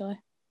Williams usually.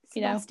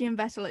 You know, Sebastian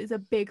Vettel is a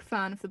big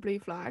fan of the blue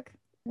flag.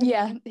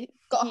 Yeah.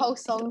 Got a whole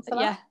song for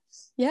that.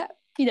 Yeah.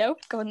 You know,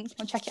 go and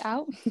check it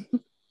out.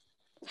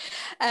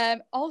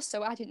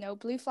 Also, I didn't know,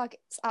 blue flags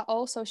are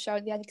also shown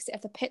at the exit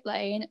of the pit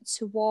lane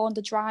to warn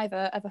the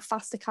driver of a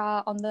faster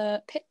car on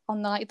the pit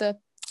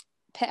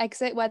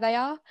exit where they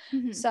are.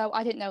 So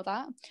I didn't know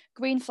that.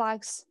 Green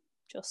flags,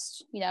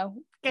 just, you know,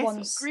 guess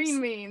what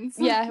green means.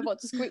 Yeah, what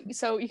does green?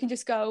 So you can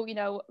just go, you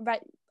know, red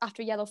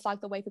after a yellow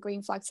flag, they'll wave a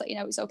green flag so you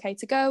know it's okay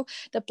to go.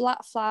 The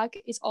black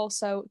flag is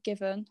also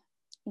given.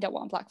 You don't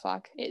want a black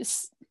flag,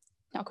 it's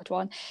not a good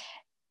one.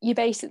 You're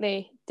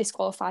basically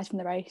disqualified from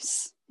the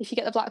race if you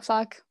get the black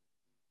flag.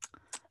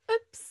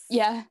 Oops.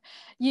 Yeah,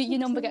 your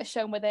number gets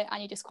shown with it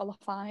and you're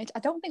disqualified. I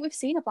don't think we've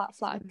seen a black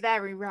flag.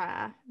 Very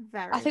rare.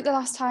 I think the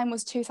last time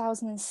was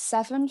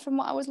 2007 from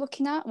what I was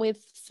looking at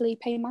with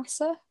Felipe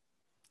Massa,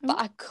 but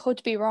I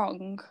could be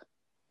wrong.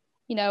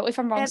 You know, if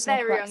I'm wrong, it's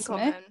very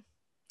uncommon. Me.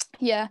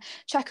 Yeah,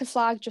 checkered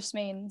flag just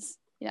means,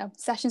 you know,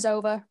 session's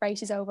over,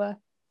 race is over,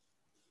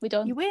 we're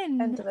done. You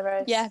win. End of the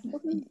race. Yeah.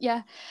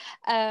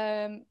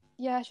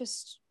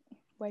 Just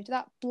wait to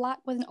that. Black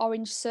with an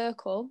orange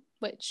circle,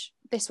 which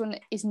this one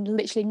is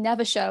literally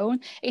never shown.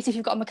 It's if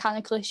you've got a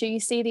mechanical issue. You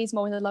see these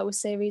more in the lower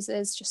series,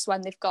 is just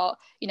when they've got,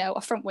 you know,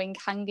 a front wing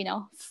hanging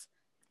off.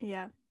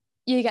 Yeah.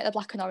 You get the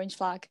black and orange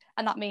flag,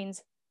 and that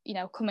means, you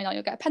know, coming on,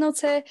 you'll get a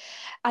penalty.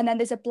 And then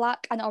there's a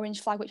black and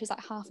orange flag, which is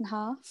like half and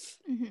half,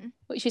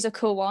 which is a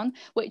cool one,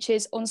 which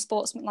is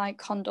unsportsmanlike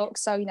conduct.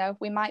 So, you know,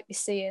 we might be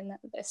seeing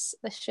this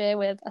year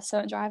with a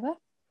certain driver.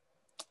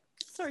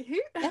 Sorry,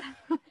 who? Yeah.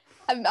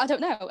 I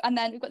don't know. And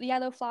then we've got the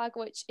yellow flag,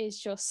 which is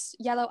just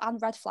yellow,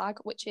 and red flag,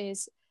 which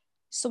is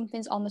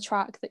something's on the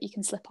track that you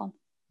can slip on.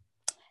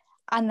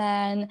 And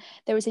then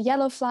there is a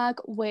yellow flag,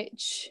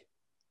 which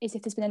is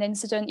if there's been an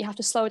incident, you have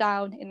to slow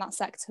down in that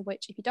sector,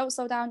 which if you don't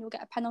slow down, you'll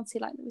get a penalty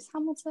like Lewis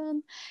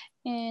Hamilton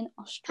in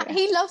Austria.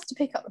 He loves to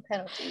pick up the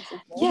penalties,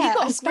 doesn't he? Yeah, He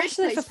got a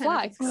especially great for place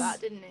penalty flags. for that,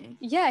 didn't he?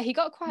 Yeah, he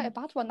got quite a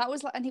bad one. That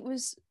was like, and it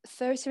was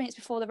 30 minutes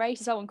before the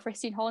race as well, and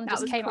Christine Horner That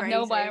just was came out of crazy.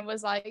 nowhere and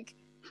was like,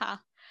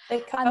 ha. They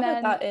covered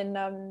then- that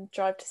in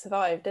Drive to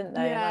Survive, didn't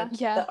they? Yeah.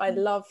 And Yeah. that I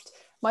loved.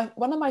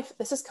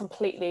 This is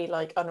completely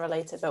like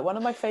unrelated, but one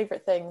of my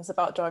favorite things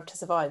about Drive to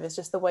Survive is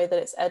just the way that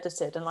it's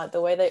edited and like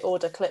the way they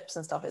order clips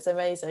and stuff. It's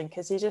amazing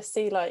because you just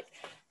see like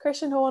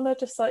Christian Horner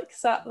just like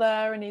sat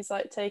there and he's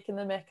like taking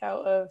the mick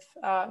out of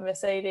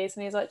Mercedes,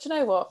 and he's like, do you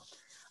know what?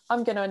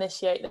 I'm going to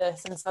initiate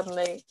this, and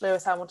suddenly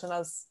Lewis Hamilton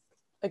has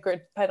a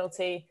grid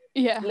penalty.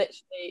 Yeah.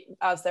 Literally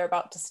as they're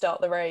about to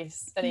start the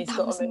race, and he's That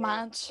got was a move.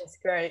 mad. It's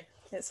great.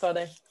 It's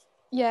funny.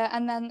 Yeah,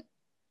 and then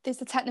there's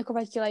the technical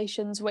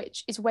regulations,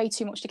 which is way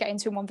too much to get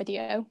into in one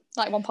video,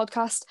 like one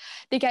podcast.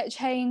 They get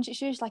changed.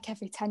 It's usually like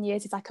every 10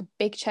 years. It's like a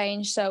big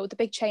change. So the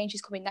big change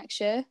is coming next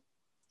year,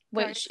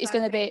 which is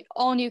going to be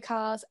all new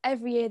cars.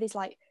 Every year there's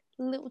like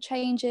little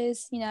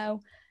changes, you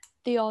know,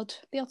 the odd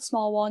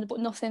small one,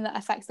 but nothing that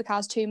affects the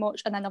cars too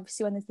much. And then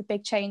obviously when there's the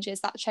big changes,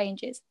 that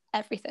changes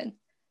everything.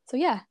 So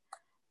yeah,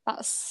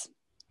 that's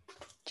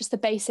just the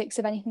basics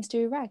of anything to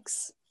do with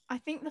regs. I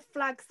think the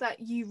flags that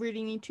you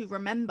really need to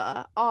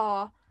remember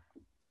are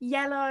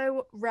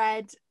yellow,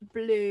 red,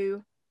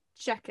 blue,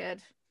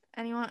 checkered.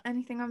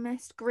 Anything I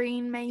missed?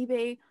 Green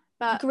maybe,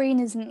 but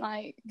Green isn't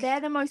like, they're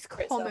the most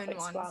Pretty common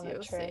ones you'll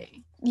self-explanatory.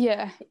 see.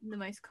 yeah. The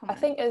most common. I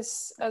think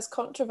as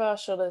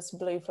controversial as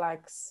blue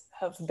flags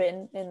have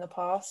been in the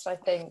past, I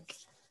think,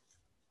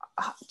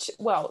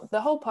 well,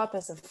 the whole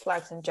purpose of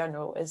flags in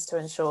general is to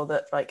ensure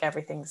that like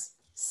everything's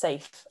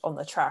safe on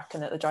the track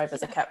and that the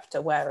drivers are kept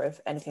aware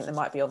of anything that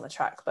might be on the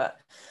track. But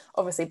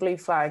obviously blue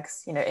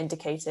flags, you know,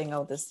 indicating,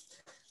 oh, there's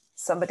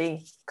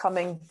somebody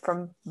coming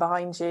from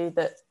behind you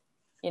that,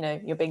 you know,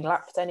 you're being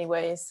lapped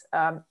anyways.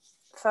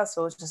 First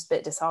of all, it's just a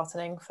bit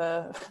disheartening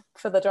for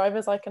the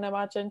drivers, I can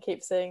imagine,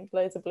 keep seeing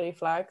loads of blue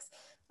flags.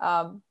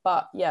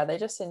 But yeah, they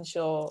just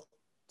ensure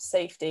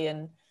safety,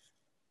 and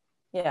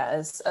yeah,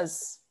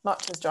 as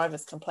much as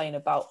drivers complain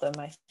about them,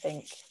 I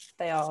think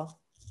they are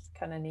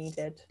kind of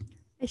needed.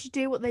 They should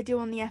do what they do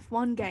on the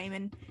F1 game,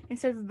 and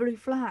instead of a blue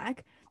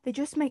flag, they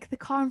just make the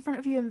car in front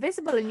of you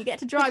invisible and you get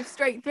to drive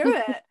straight through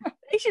it.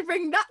 They should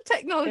bring that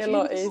technology Be a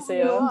lot into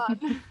Formula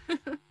easier.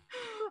 One.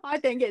 I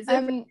think it's a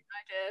really good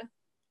idea.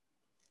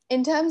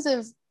 In terms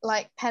of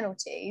like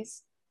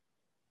penalties,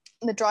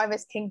 the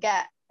drivers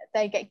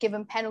they get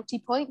given penalty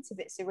points if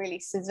it's a really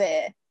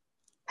severe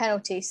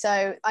penalty.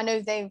 So I know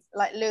they've,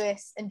 like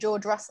Lewis and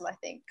George Russell, I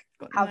think,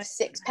 have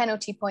 6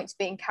 penalty points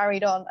being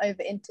carried on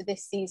over into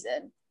this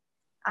season.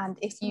 And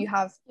if you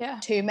have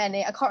too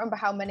many, I can't remember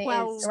how many it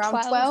is,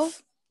 around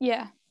 12.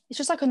 Yeah, it's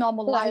just like a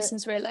normal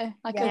license, really.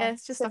 Like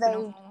it's just like a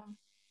normal one.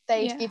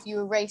 They'd give you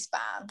a race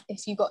ban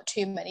if you got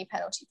too many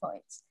penalty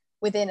points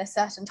within a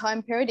certain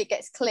time period. It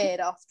gets cleared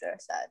after a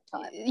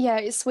certain time. Yeah,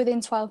 it's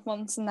within 12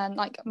 months, and then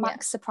like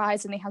Max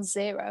surprisingly has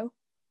 0.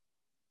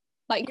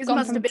 Like It gone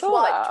must from have been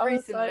wiped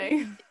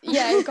recently.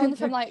 yeah, gone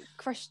from like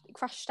Crash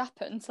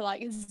Stappen to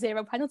like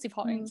 0 penalty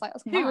points. Like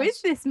that's mad. Who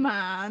is this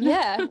man?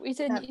 Yeah, he's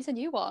a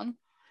new one.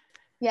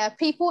 Yeah,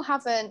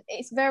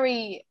 it's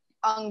very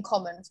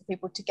uncommon for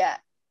people to get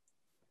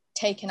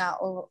taken out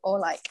or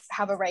like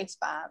have a race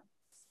ban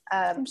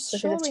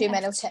because of too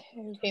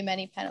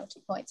many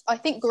penalty points. I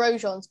think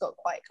Grosjean's got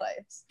quite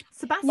close.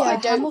 Sebastian, I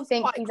don't was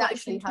think quite he's close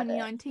actually in had it.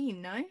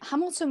 2019. No,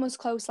 Hamilton was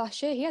close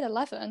last year. He had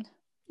 11.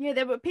 yeah,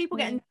 there were people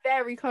getting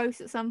very close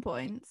at some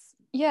points.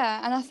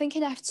 Yeah, and I think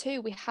in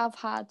F2 we have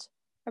had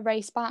a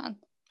race ban.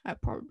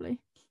 Probably.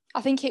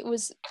 I think it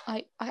was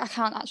I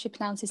can't actually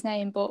pronounce his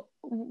name, but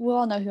we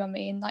all know who I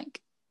mean.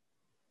 Like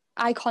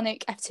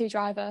iconic F2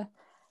 driver.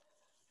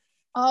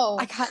 Oh,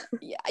 I can't.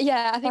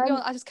 Yeah, I think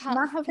I just can't.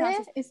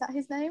 Mahavir? Is that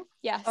his name?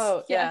 Yes.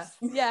 Oh, yes,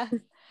 yeah.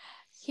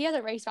 He had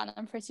a race ban,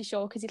 I'm pretty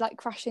sure, because he like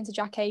crashed into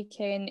Jack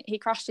Aitken. He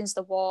crashed into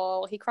the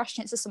wall. He crashed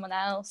into someone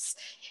else.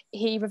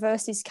 He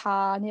reversed his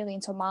car nearly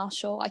into a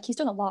marshal. Like he's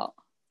done a lot.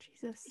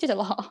 Jesus. He did a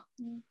lot.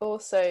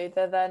 Also,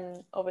 they're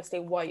then obviously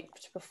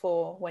wiped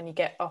before when you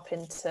get up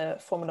into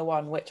Formula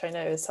One, which I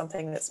know is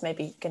something that's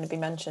maybe going to be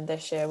mentioned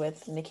this year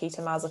with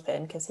Nikita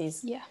Mazepin, because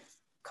he's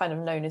kind of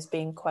known as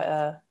being quite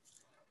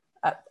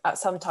at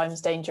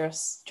sometimes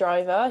dangerous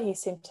driver. He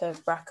seemed to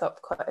rack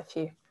up quite a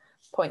few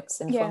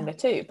points in Formula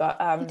 2, but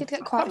he did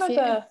get quite a few.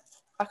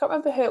 I can't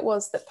remember who it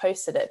was that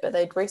posted it, but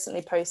they'd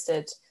recently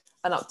posted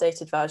an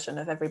updated version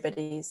of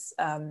everybody's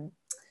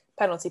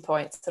penalty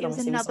points. It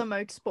was another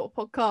motorsport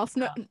podcast,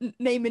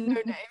 naming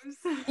no names.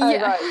 Oh,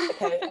 right,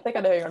 okay. I think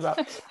I know who you're on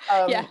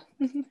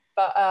about.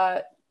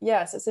 But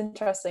yes, it's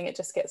interesting. It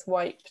just gets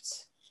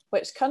wiped,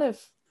 which kind of,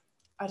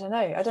 I don't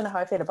know how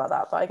I feel about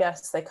that, but I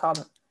guess they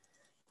can't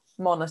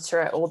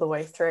monitor it all the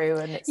way through,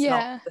 and it's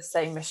not the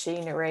same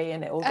machinery,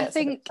 and it all gets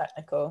a bit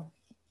technical.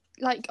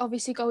 Like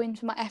obviously going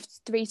from like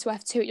F3 to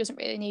F2, it doesn't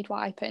really need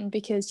wiping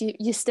because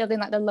you're still in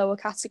like the lower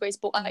categories,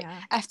 but like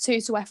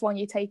F2 to F1,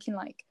 you're taking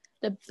like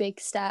the big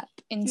step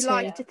into. You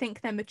like to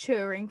think they're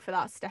maturing for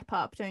that step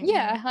up, don't you?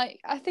 Yeah, like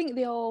I think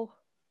all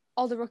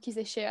the rookies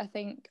this year, I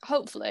think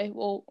hopefully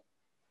will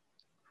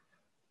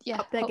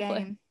up their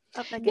game.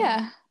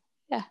 Yeah.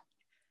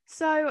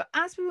 So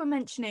as we were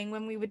mentioning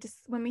when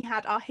we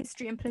had our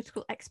history and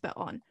political expert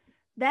on,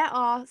 there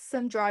are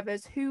some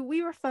drivers who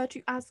we refer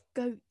to as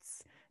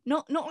GOATs.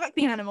 Not like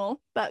the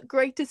animal, but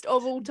greatest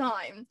of all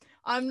time.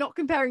 I'm not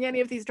comparing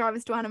any of these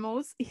drivers to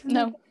animals. Even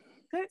though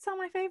goats are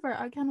my favourite,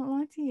 I cannot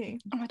lie to you.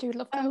 Oh, I do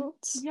love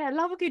goats. Yeah,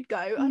 love a good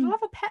goat. I'd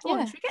love a pet one.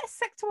 Yeah. Should we get a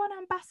Sector 1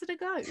 ambassador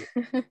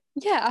goat?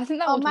 Yeah, I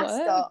think that would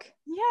mascot. work.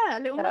 Yeah, a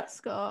little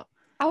mascot.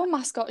 Our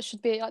mascot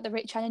should be like the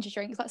Rich Energy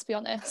drinks, let's be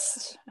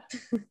honest.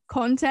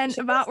 Content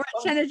about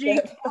Rich Energy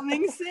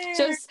coming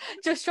soon.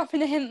 Just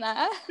dropping a hint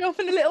there.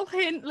 Dropping a little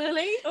hint,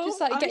 Lily. Just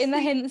like getting the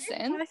hints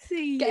in. I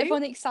see. Get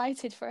everyone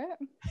excited for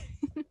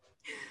it.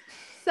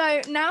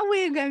 So now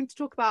we're going to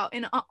talk about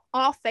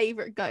our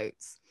favourite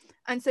goats.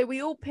 And so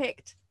we all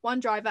picked one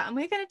driver and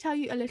we're going to tell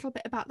you a little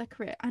bit about their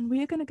career, and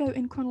we're going to go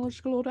in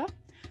chronological order.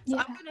 So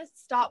I'm going to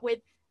start with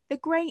the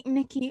great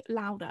Niki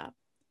Lauda.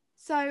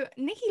 So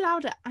Niki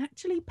Lauda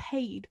actually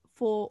paid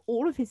for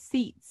all of his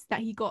seats that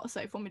he got.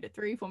 So Formula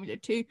 3, Formula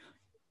 2,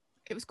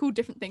 it was called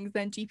different things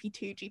then,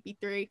 GP2,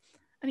 GP3.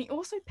 And he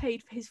also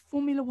paid for his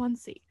Formula 1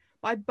 seat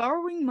by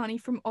borrowing money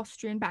from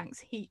Austrian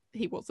banks. He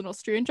was an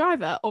Austrian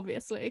driver,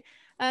 obviously.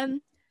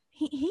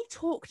 He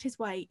talked his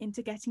way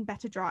into getting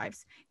better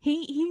drives.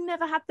 He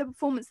never had the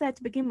performance there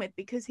to begin with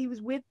because he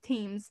was with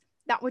teams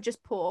that were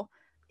just poor.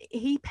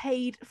 He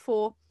paid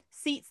for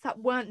seats that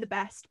weren't the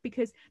best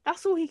because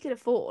that's all he could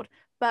afford.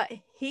 But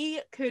he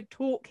could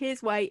talk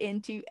his way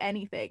into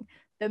anything.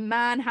 The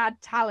man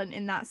had talent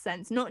in that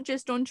sense, not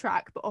just on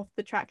track, but off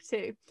the track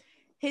too.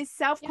 His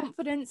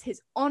self-confidence,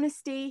 his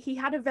honesty, he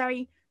had a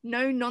very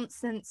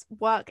no-nonsense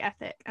work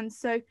ethic. And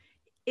so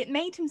it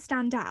made him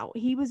stand out.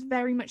 He was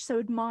very much so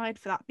admired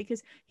for that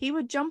because he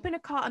would jump in a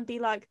car and be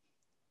like,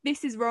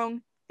 this is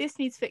wrong, this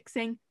needs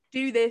fixing,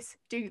 do this,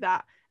 do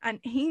that. And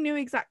he knew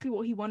exactly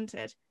what he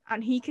wanted.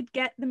 And he could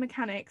get the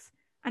mechanics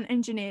and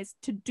engineers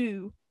to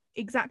do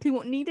exactly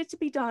what needed to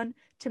be done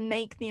to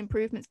make the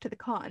improvements to the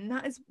car. And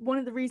that is one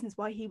of the reasons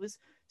why he was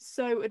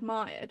so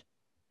admired.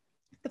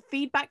 The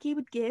feedback he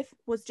would give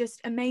was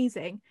just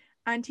amazing.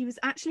 And he was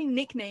actually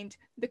nicknamed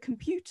the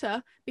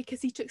computer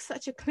because he took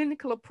such a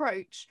clinical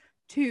approach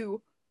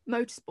to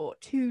motorsport,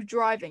 to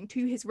driving,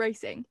 to his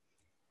racing.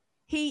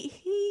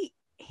 He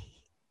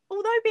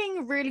although being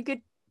a really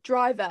good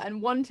driver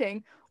and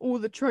wanting all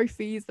the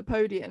trophies, the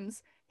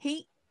podiums,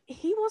 he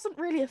wasn't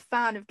really a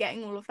fan of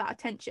getting all of that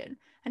attention,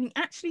 and he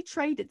actually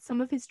traded some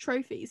of his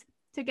trophies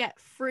to get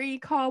free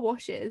car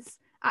washes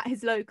at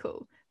his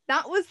local.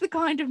 That was the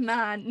kind of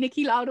man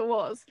Niki Lauda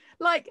was.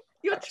 Like,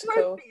 your That's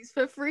trophies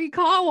for free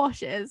car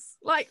washes.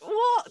 Like,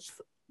 what?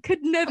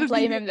 Could never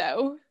blame be him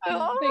though.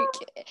 Oh.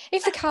 Like,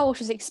 if the car wash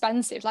was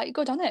expensive, like,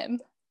 good on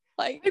him.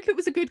 Like, I hope it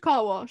was a good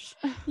car wash.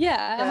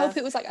 Yeah, I hope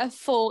it was like a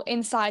full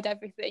inside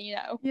everything,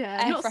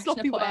 Yeah, not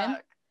sloppy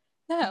work.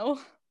 No.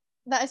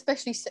 That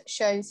especially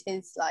shows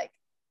his like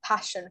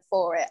passion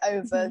for it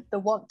over the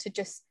want to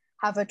just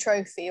have a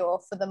trophy or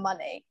for the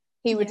money.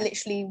 He would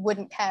literally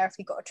wouldn't care if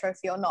he got a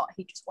trophy or not.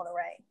 He just want to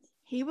race.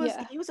 He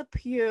was a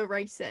pure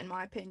racer in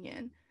my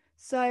opinion.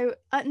 So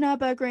at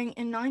Nürburgring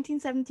in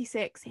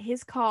 1976,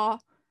 his car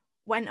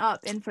went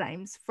up in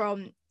flames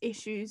from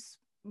issues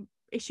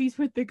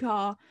with the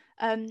car.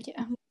 He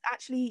was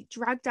actually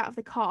dragged out of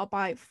the car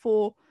by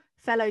 4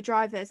 fellow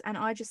drivers, and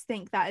I just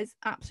think that is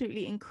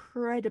absolutely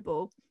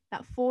incredible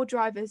that 4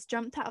 drivers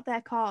jumped out of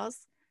their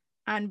cars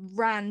and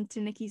ran to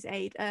Niki's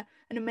aid. An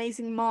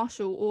amazing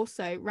marshal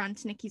also ran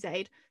to Niki's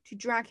aid to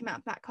drag him out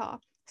of that car.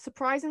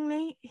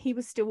 Surprisingly, he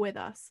was still with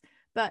us,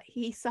 but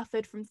he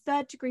suffered from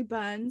 3rd-degree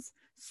burns,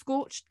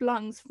 scorched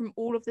lungs from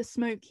all of the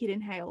smoke he'd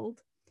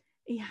inhaled.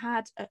 He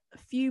had a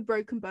few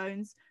broken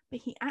bones, but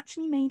he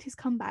actually made his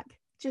comeback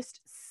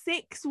just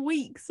 6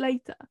 weeks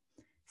later.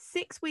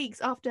 6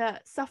 weeks after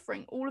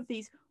suffering all of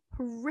these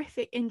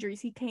horrific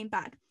injuries, he came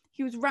back.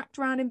 He was wrapped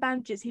around in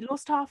bandages. He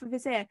lost half of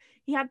his ear.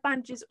 He had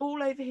bandages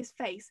all over his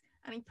face,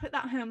 and he put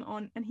that helmet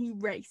on and he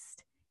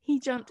raced. He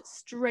jumped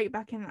straight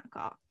back in that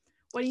car.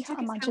 When he took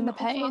his helmet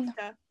off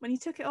after, when he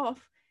took it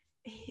off,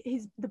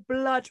 the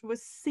blood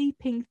was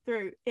seeping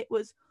through. It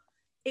was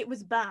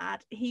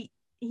bad. He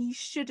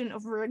shouldn't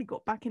have really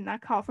got back in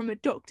that car from a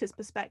doctor's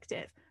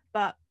perspective,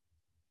 but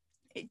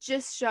it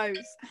just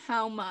shows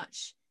how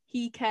much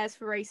he cares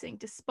for racing,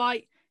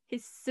 despite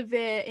his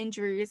severe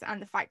injuries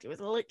and the fact it was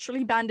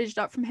literally bandaged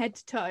up from head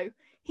to toe.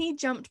 He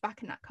jumped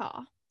back in that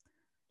car.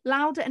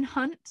 Lauda and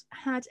Hunt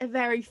had a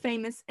very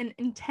famous and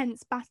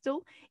intense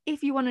battle.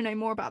 If you want to know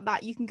more about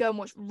that, you can go and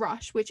watch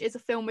Rush, which is a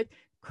film with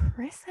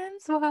Chris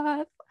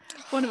Hemsworth,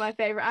 one of my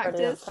favourite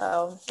actors.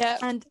 Yeah.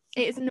 And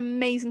it is an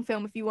amazing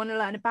film if you want to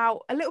learn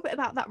about a little bit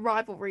about that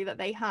rivalry that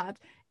they had.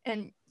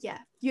 And yeah,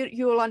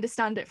 you'll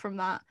understand it from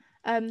that.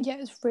 Yeah, it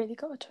was really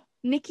good.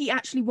 Niki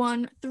actually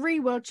won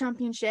 3 world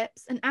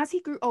championships, and as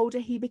he grew older,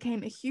 he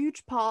became a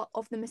huge part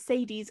of the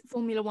Mercedes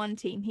Formula 1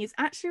 team. He is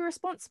actually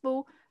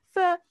responsible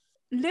for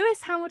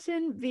Lewis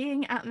Hamilton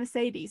being at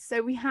Mercedes.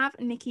 So we have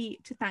Nikki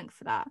to thank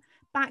for that.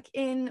 Back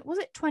in, was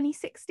it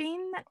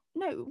 2016?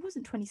 No, it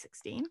wasn't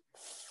 2016.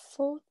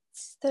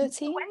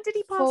 13? When did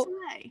he pass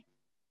away?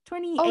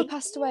 2018? Oh, he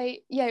passed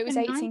away. Yeah, it was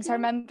 18. 19? So I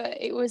remember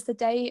it was the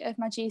day of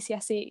my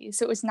GCSEs.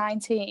 So it was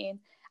 19.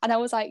 And I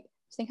was like, do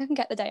you think I can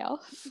get the day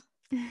off?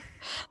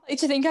 Like,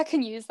 do you think I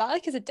can use that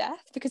like as a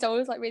death? Because I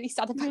was like really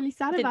sad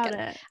about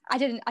it. I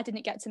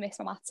didn't get to miss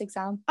my maths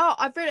exam. Oh,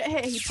 I've read it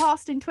here. He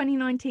passed in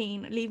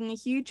 2019, leaving a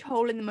huge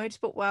hole in the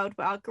motorsport world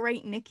where our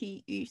great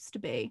Nikki used to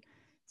be.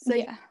 So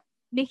yeah,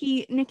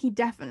 Nikki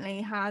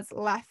definitely has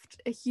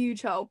left a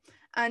huge hole.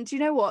 And you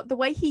know what? The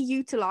way he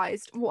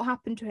utilised what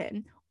happened to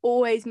him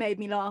always made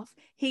me laugh.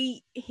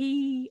 He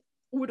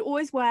would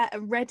always wear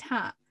a red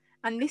hat,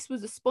 and this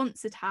was a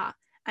sponsored hat.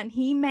 And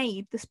he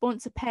made the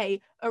sponsor pay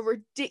a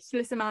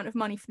ridiculous amount of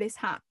money for this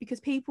hat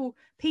because people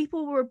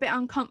were a bit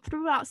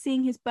uncomfortable about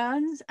seeing his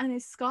burns and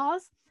his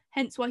scars,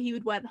 hence why he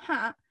would wear the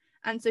hat.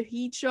 And so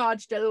he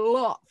charged a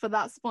lot for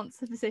that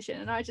sponsor position.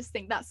 And I just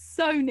think that's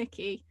so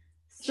Nikki.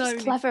 So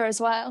clever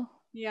as well.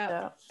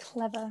 Yeah.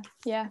 Clever.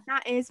 Yeah.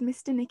 That is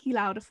Mr. Nicky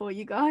Lauda for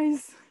you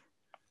guys.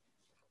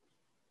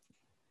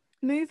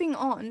 Moving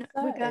on,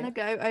 we're going to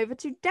go over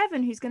to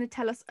Devon, who's going to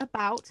tell us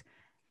about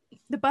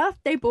the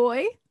birthday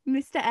boy,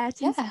 Mr.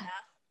 Ayrton Senna.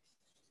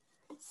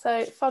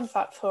 So, fun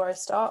fact before I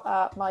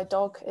start, my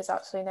dog is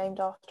actually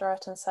named after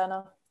Ayrton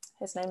Senna.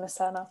 His name is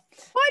Senna.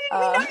 Why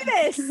didn't we know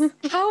this?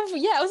 How?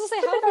 Yeah, I was going to say,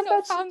 how have we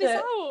not found this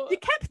out? You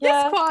kept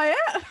this quiet.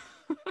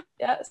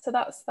 Yeah, so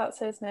that's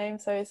his name.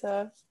 So he's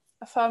a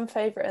firm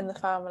favourite in the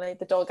family,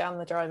 the dog and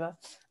the driver.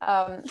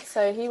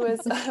 So he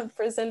was a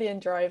Brazilian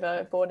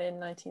driver born in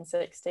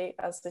 1960.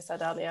 As we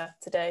said earlier,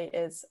 today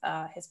is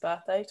his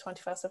birthday,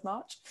 21st of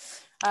March.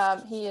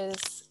 He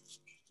is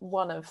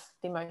one of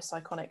the most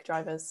iconic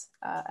drivers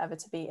ever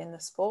to be in the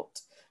sport.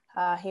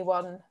 He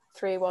won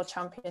 3 world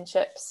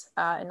championships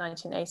in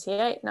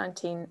 1988,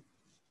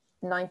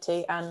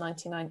 1990 and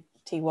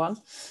 1991.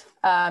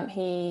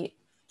 He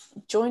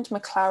joined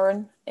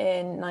McLaren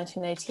in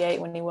 1988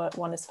 when he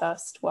won his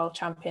first world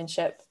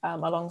championship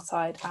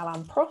alongside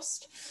Alain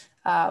Prost,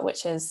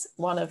 which is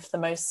one of the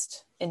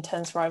most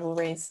intense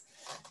rivalries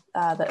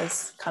that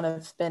has kind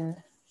of been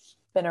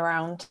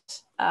around.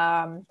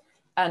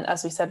 And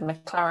as we said,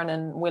 McLaren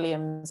and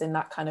Williams in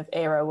that kind of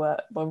era were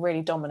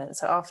really dominant.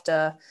 So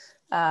after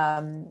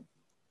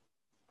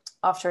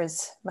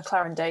his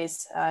McLaren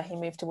days, he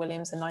moved to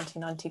Williams in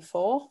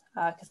 1994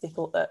 because he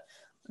thought that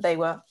they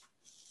were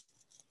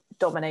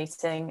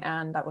dominating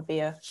and that would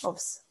be an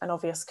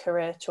obvious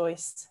career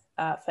choice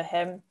for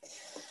him.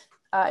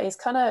 He's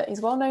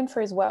well known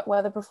for his wet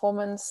weather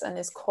performance, and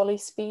his quali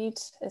speed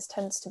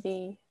tends to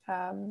be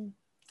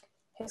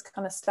his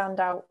kind of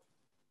standout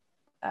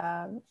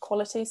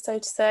quality, so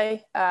to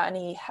say, and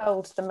he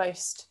held the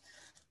most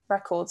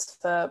records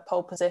for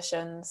pole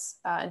positions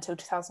until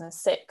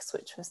 2006,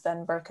 which was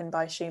then broken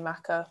by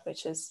Schumacher,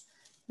 which has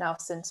now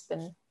since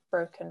been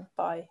broken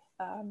by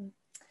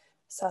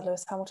Sir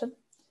Lewis Hamilton.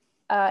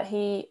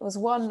 He was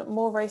won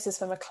more races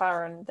for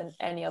McLaren than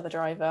any other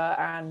driver,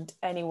 and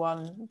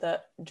anyone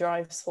that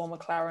drives for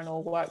McLaren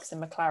or works in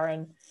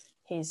McLaren,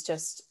 he's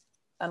just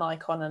an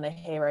icon and a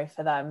hero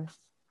for them.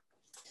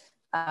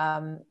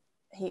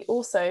 He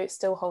also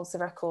still holds the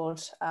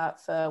record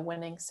for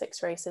winning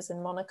 6 races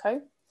in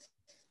Monaco.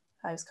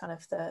 He was kind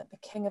of the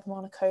king of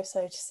Monaco,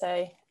 so to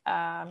say.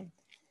 And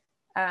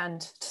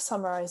to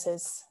summarise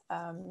his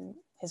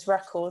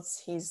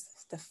records,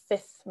 he's the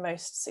 5th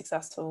most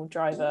successful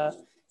driver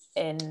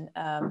in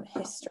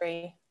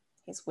history.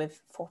 He's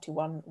with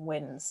 41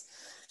 wins.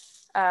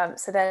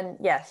 So then,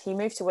 he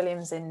moved to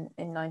Williams in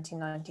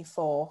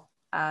 1994,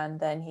 and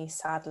then he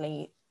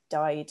sadly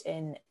died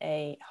in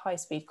a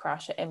high-speed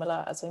crash at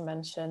Imola, as we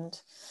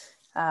mentioned.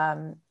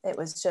 It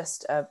was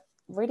just a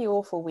really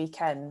awful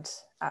weekend,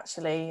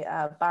 actually.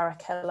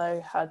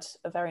 Barrichello had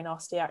a very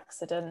nasty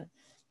accident.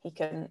 He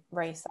couldn't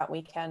race that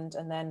weekend,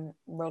 and then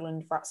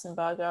Roland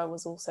Ratzenberger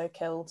was also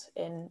killed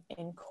in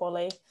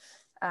quali.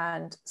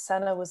 And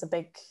Senna was a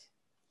big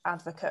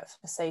advocate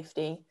for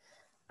safety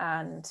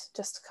and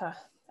just a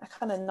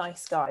kind of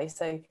nice guy.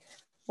 So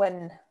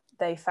when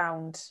they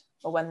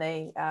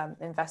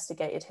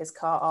investigated his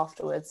car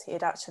afterwards, he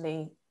had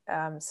actually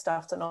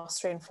stuffed an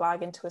Austrian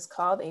flag into his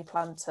car that he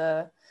planned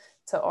to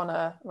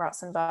honour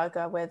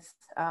Ratzenberger with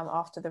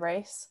after the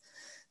race.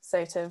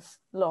 So to have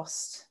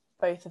lost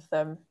both of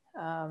them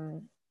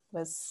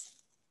was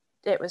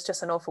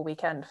just an awful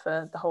weekend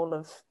for the whole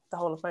of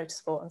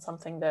motorsport, and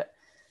something that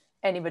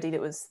anybody that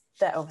was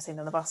there, obviously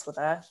none of us were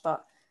there,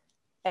 but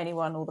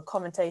anyone, all the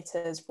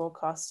commentators,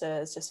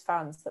 broadcasters, just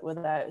fans that were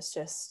there, it was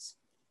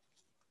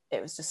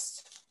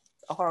just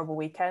a horrible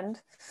weekend.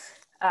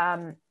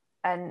 And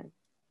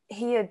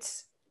he had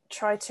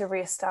tried to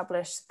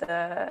re-establish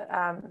the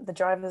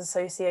Drivers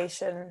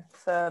Association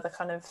for the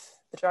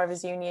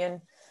Drivers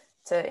Union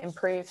to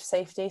improve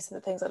safety so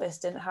that things like this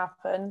didn't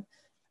happen.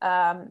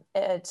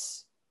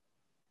 It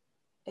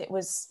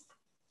was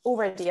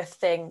already a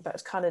thing, but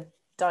it kind of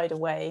died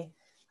away.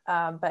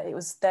 but it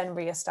was then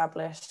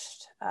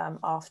re-established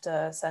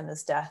after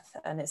Senna's death,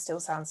 and it still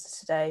stands to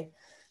today,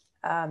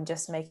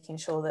 just making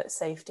sure that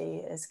safety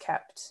is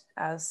kept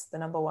as the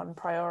number one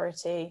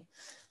priority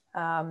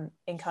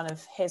in kind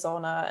of his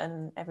honour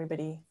and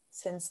everybody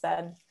since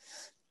then.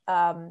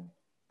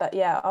 But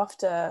yeah,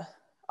 after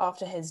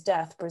his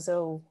death,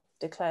 Brazil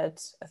declared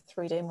a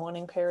 3-day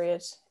mourning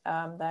period,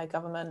 their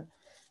government,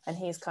 and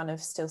he's kind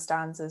of still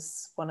stands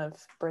as one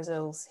of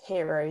Brazil's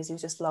heroes.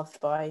 He's just loved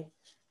by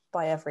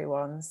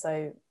everyone,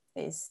 so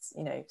is,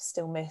 you know,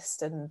 still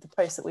missed. And the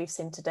post that we've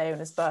seen today on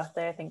his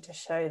birthday, I think, to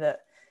show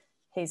that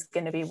he's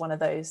going to be one of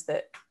those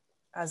that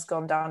has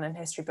gone down in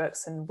history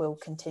books and will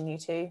continue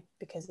to,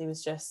 because he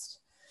was just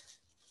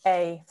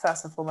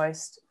first and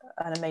foremost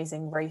an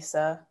amazing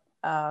racer,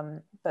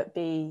 but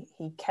B,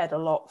 he cared a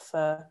lot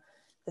for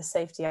the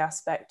safety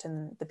aspect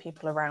and the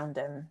people around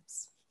him.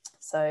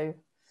 So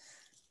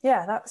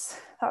yeah, that's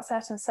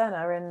Ayrton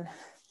Senna in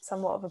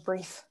somewhat of a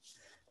brief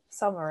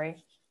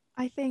summary.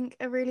 I think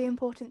a really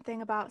important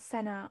thing about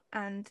Senna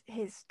and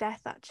his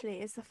death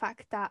actually is the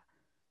fact that,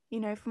 you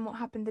know, from what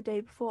happened the day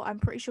before, I'm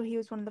pretty sure he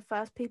was one of the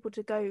first people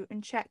to go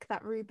and check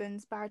that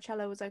Rubens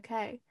Barrichello was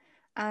okay.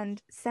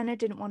 And Senna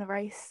didn't want to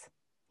race.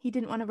 He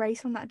didn't want to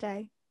race on that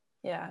day.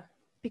 Yeah.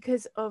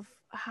 Because of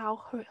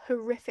how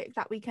horrific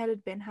that weekend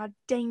had been, how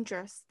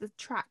dangerous the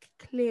track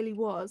clearly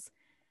was.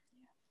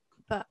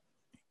 But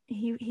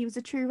he was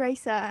a true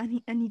racer,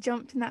 and he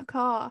jumped in that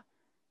car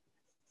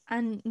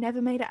and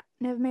never made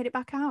it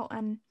back out.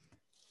 And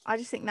I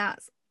just think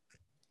that's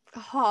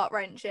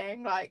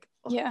heart-wrenching, like,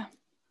 yeah,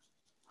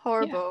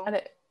 horrible.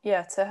 And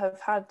to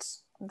have had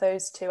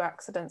those 2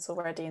 accidents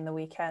already in the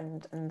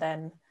weekend and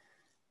then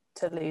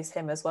to lose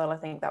him as well, I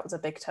think that was a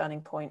big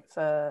turning point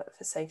for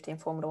safety in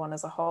Formula One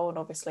as a whole. And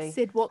obviously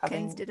Sid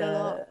Watkins did a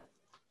lot.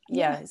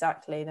 Yeah,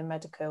 exactly, the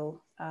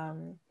medical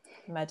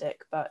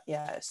medic. But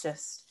yeah, it's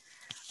just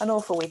an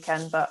awful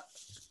weekend, but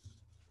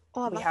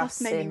we have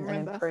seen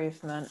an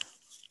improvement.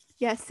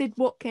 Yeah, Sid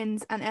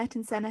Watkins and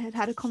Ayrton Senna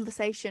had a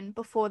conversation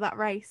before that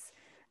race,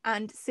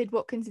 and Sid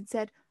Watkins had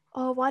said,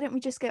 oh, why don't we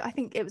just go, I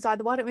think it was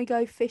either why don't we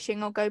go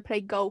fishing or go play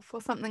golf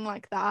or something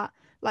like that.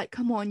 Like,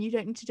 come on, you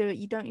don't need to do it.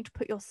 You don't need to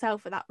put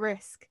yourself at that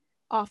risk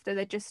after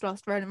they just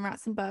lost Roland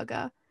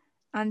Ratzenberger.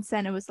 And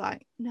Senna was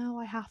like, no,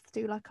 I have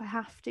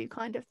to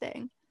kind of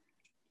thing.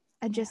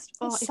 And just,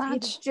 if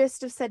he'd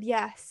just have said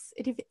yes,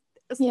 it'd be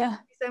so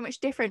much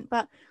different.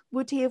 But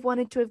would he have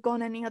wanted to have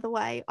gone any other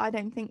way? I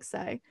don't think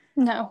so.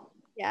 No.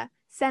 Yeah,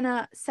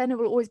 Senna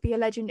will always be a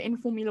legend in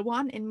Formula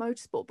One, in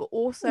motorsport, but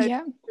also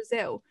in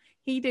Brazil.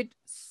 He did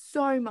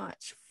so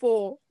much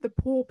for the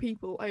poor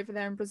people over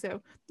there in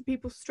Brazil, the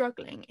people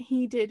struggling.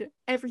 He did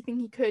everything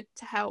he could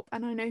to help,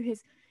 and I know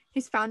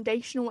his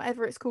foundation or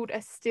whatever it's called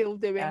are still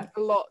doing a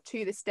lot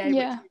to this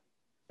day,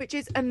 which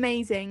is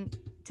amazing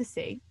to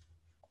see.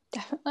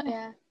 Definitely.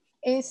 Yeah,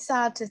 it's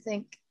sad to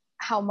think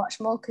how much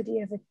more could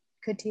he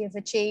have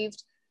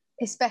achieved,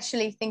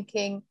 especially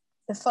thinking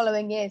the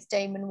following years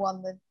Damon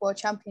won the World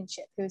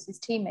Championship, who was his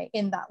teammate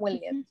in that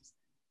Williams.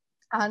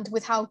 And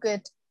with how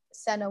good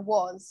Senna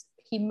was,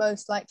 he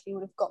most likely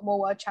would have got more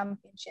World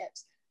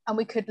Championships, and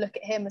we could look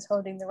at him as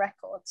holding the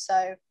record.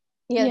 So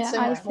he had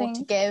so much more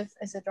to give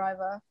as a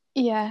driver.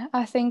 Yeah,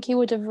 I think he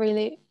would have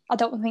really, I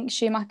don't think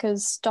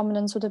Schumacher's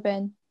dominance would have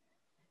been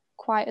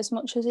quite as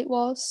much as it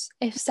was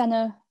if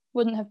Senna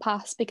wouldn't have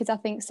passed, because I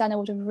think Senna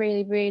would have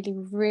really, really,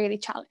 really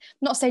challenged.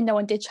 Not saying no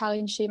one did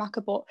challenge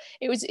Schumacher, but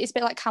it's a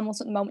bit like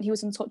Hamilton at the moment. He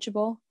was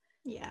untouchable.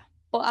 Yeah.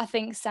 But I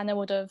think Senna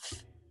would have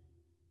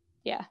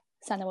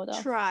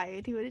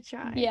tried. He would have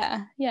tried.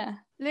 Yeah.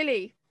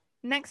 Lily,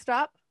 next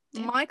up,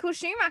 Michael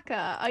Schumacher.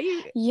 Are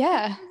you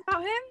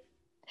about him?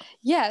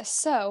 Yeah,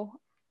 so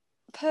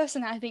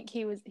personally I think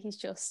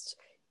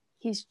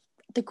he's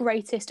the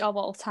greatest of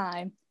all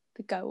time,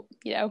 the GOAT,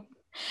 you know.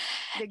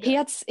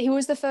 He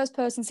was the first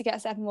person to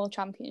get 7 world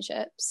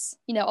championships.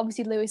 You know,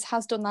 obviously Lewis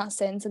has done that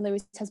since, and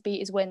Lewis has beat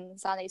his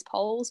wins and his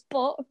poles,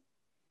 but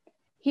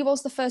he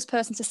was the first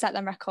person to set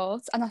them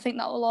records, and I think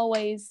that will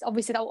always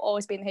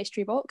be in the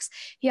history books.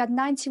 He had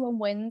 91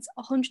 wins,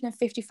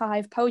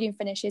 155 podium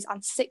finishes,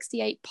 and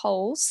 68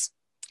 poles.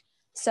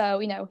 So,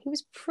 you know, he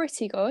was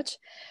pretty good.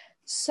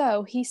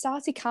 So he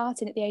started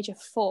karting at the age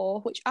of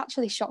 4, which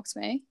actually shocked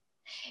me.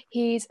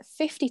 He's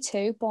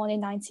 52, born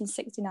in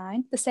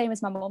 1969, the same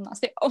as my mum. That's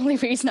the only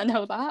reason I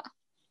know that.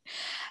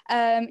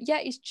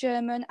 He's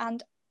German,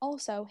 and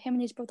also him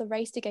and his brother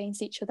raced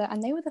against each other,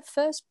 and they were the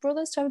first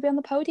brothers to ever be on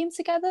the podium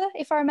together,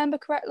 if I remember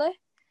correctly.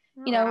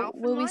 You know,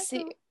 will we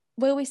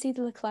see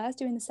the Leclercs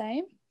doing the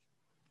same?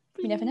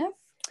 Please. You never know.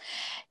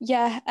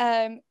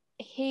 Yeah,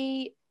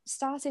 he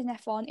started in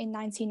F1 in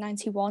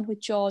 1991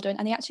 with Jordan,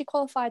 and he actually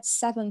qualified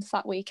 7th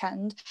that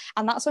weekend,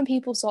 and that's when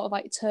people sort of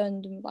like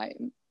turned and like,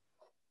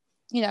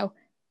 you know,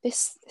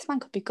 this man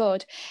could be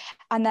good.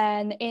 And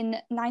then in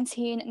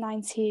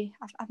 1990,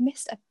 I've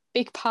missed a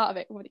big part of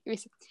it.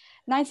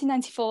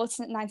 1994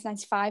 to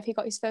 1995, he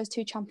got his first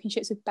 2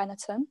 championships with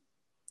Benetton.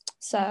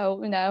 So,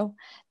 you know,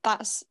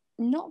 that's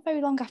not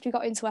very long after he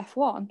got into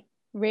F1.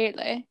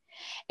 really.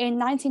 In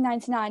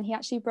 1999, he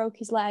actually broke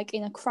his leg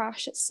in a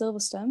crash at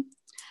Silverstone,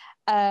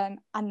 and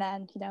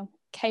then,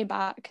 came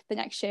back the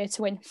next year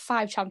to win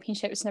 5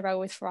 championships in a row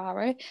with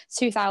Ferrari,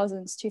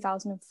 2000 to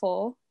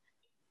 2004.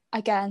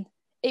 Again,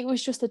 it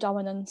was just the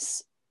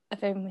dominance of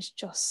him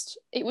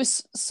it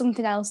was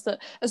something else that,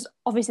 as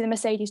obviously the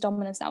Mercedes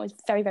dominance now is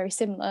very, very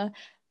similar,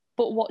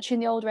 but watching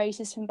the old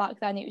races from back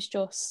then, it was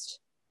just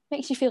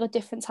makes you feel a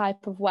different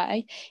type of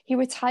way. He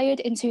retired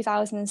in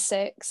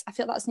 2006. I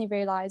feel that's when he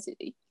realised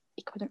he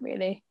couldn't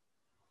really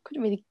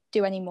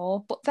do any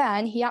more. But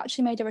then he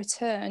actually made a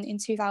return in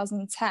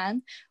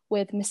 2010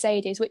 with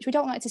Mercedes, which we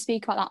don't like to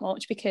speak about that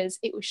much because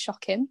it was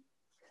shocking.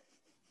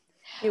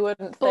 You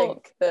wouldn't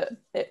think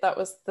that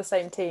was the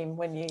same team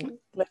when you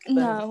look at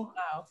them now.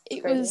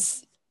 It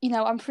was,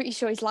 I'm pretty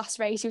sure his last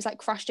race he was like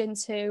crashed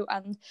into,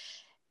 and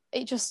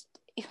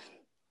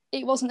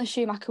it wasn't the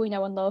Schumacher we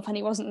know and love, and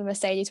it wasn't the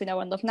Mercedes we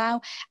know and love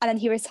now. And then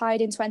he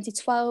retired in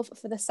 2012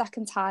 for the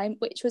second time,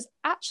 which was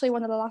actually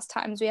one of the last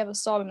times we ever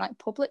saw him like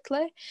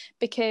publicly,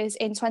 because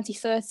in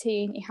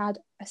 2013 he had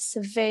a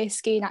severe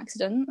skiing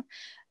accident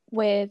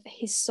with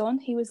his son.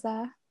 He was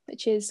there,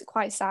 which is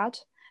quite sad.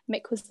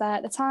 Mick was there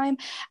at the time,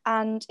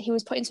 and he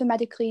was put into a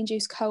medically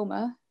induced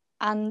coma.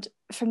 And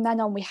from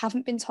then on, we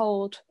haven't been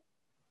told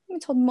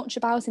much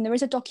about him. There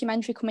is a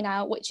documentary coming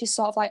out, which is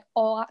sort of like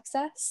all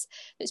access,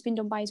 that's been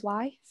done by his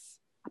wife,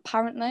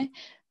 apparently.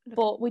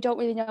 But we don't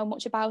really know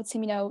much about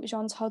him.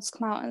 Jean Todd's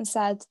come out and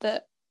said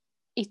that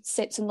he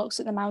sits and looks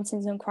at the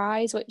mountains and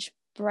cries, which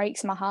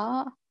breaks my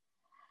heart.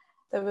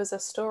 There was a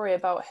story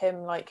about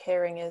him like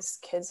hearing his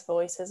kids'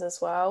 voices as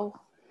well,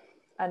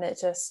 and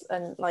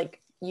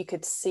you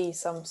could see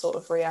some sort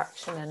of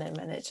reaction in him,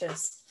 and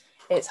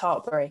it's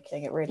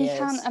heartbreaking. It really is. You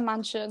can't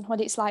imagine what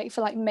it's like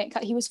for like Mick.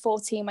 Like, he was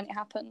 14 when it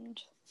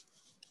happened,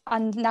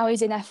 and now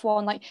he's in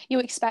F1. Like, you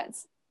expect,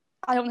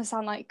 I don't want to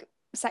sound like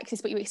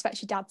sexist, but you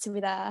expect your dad to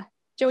be there.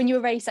 Do you know, when you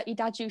were raised, that your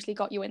dad usually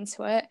got you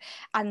into it,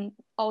 and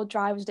all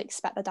drivers would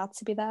expect their dad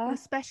to be there.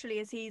 Especially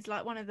as he's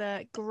like one of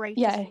the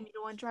greatest Formula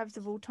One drivers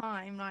of all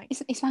time. Like,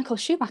 it's Michael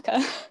Schumacher.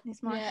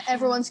 Yeah,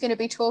 everyone's going to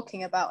be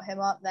talking about him,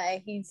 aren't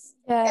they? It's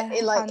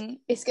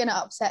going to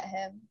upset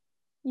him.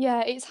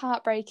 Yeah, it's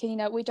heartbreaking.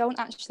 We don't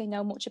actually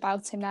know much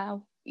about him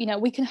now.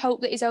 We can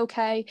hope that he's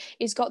okay.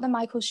 He's got the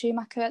Michael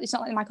Schumacher. It's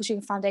not like the Michael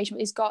Schumacher Foundation,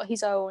 but he's got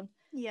his own.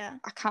 Yeah.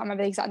 I can't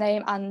remember the exact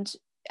name. And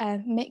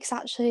Mick's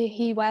actually,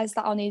 he wears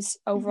that on his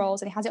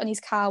overalls, and he has it on his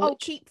car.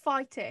 Keep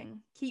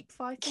fighting. Keep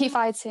fighting. Keep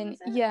fighting.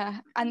 Yeah,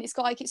 and it's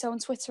got like its own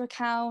Twitter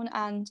account,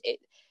 and it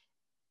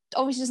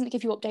obviously doesn't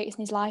give you updates in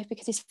his life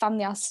because his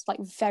family is like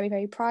very,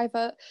 very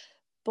private.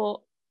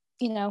 But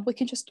we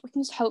can just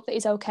hope that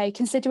he's okay,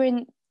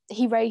 considering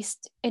he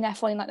raced in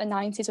F1 in like the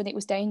 90s when it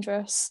was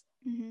dangerous,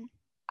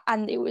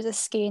 and it was a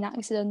skiing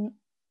accident.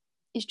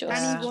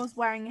 And he was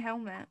wearing a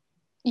helmet.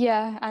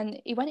 Yeah,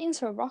 and he went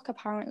into a rock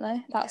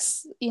apparently.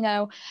 That's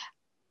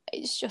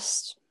it's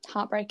just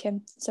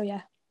heartbreaking. So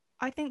yeah,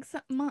 I think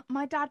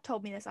my dad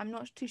told me this. I'm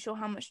not too sure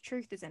how much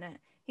truth is in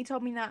it. He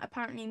told me that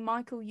apparently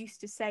Michael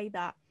used to say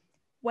that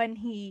when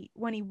he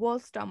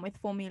was done with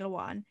Formula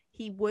One,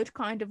 he would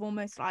kind of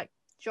almost like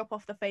drop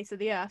off the face of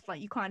the earth. Like,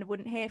 you kind of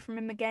wouldn't hear from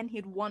him again.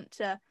 He'd want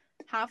to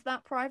have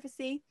that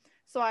privacy.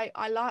 So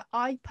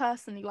I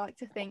personally like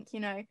to think,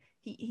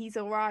 he's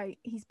all right.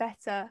 He's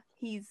better.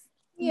 He's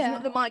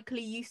not the Michael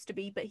he used to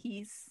be, but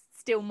he's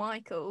still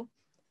Michael,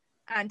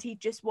 and he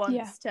just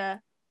wants to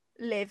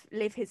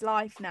live his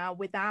life now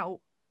without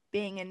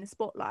being in the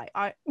spotlight.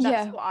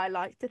 That's what I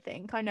like to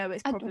think. I know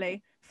it's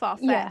probably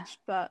far-fetched,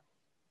 but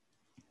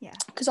yeah.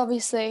 Because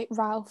obviously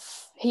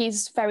Ralph,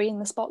 he's very in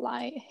the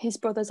spotlight. His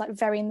brother's like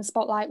very in the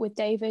spotlight with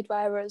David,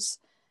 whereas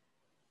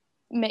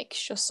Mick's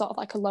just sort of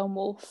like a lone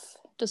wolf,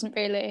 doesn't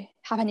really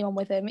have anyone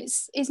with him.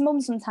 It's his mum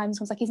sometimes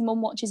comes, like his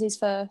mum watches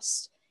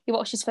he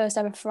watched his first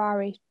ever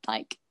Ferrari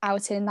like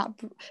outing, and that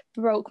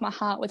broke my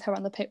heart with her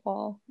on the pit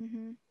wall.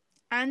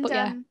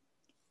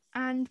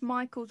 And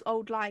Michael's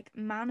old like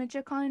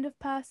manager kind of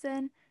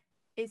person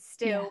is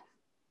still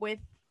with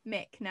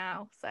Mick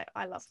now, so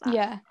I love that.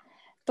 Yeah,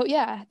 but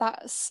yeah,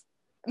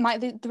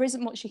 there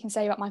isn't much you can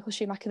say about Michael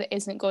Schumacher that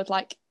isn't good.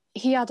 Like,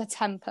 he had a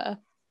temper.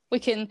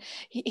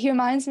 He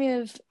reminds me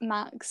of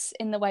Max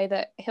in the way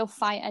that he'll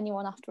fight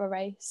anyone after a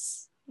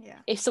race. Yeah.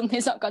 If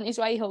something's not gone his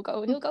way, he'll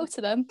go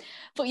to them.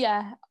 But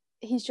yeah,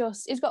 he's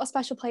got a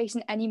special place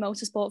in any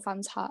motorsport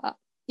fan's heart.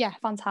 Yeah,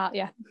 fan's heart,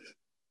 yeah.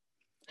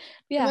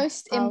 The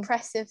most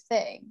impressive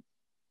thing,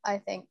 I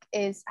think,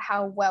 is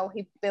how well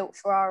he built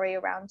Ferrari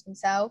around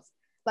himself.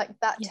 Like,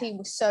 that team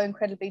was so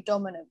incredibly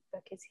dominant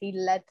because he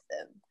led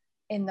them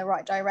in the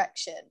right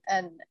direction,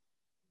 and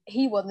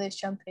he won those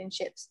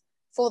championships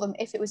for them.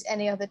 If it was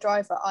any other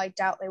driver, I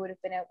doubt they would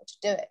have been able to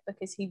do it,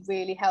 because he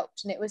really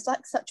helped, and it was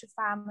like such a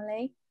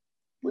family.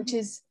 Which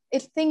is,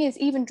 if the thing is,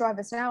 even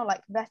drivers now,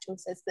 like Vettel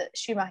says that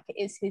Schumacher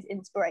is his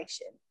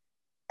inspiration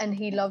and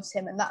he loves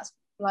him, and that's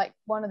like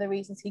one of the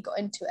reasons he got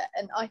into it.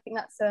 And I think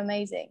that's so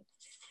amazing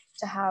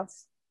to have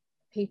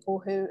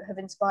people who have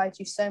inspired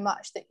you so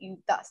much that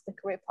that's the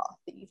career path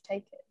that you've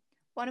taken.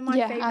 One of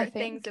my favourite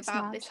things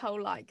about this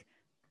whole like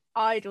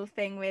idol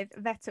thing with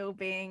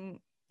Vettel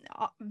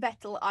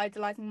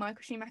idolizing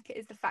Michael Schumacher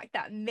is the fact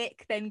that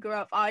Mick then grew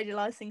up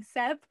idolizing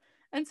Seb.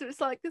 And so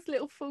it's like this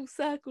little full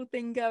circle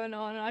thing going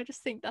on. And I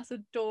just think that's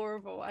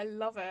adorable. I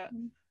love it.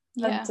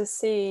 Yeah. And to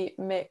see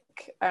Mick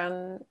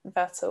and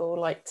Vettel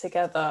like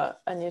together,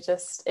 and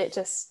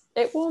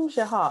it warms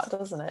your heart,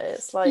 doesn't it?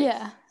 It's like,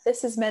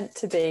 this is meant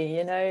to be,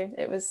 you know.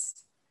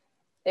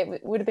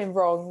 It would have been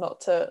wrong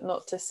not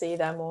to see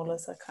them all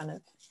as a kind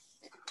of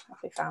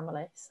happy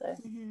family. So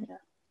yeah.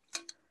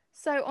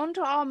 So on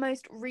to our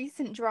most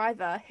recent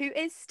driver, who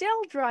is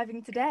still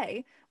driving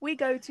today. We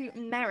go to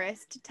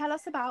Maris to tell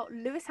us about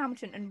Lewis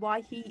Hamilton and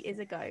why he is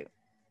a GOAT.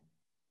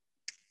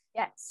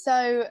 Yeah,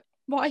 so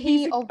why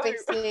he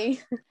obviously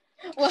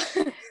well,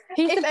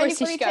 he's the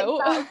British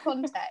GOAT. Out of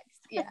context,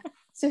 yeah.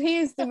 So he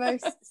is the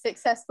most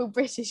successful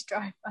British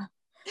driver.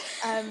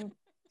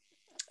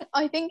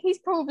 I think he's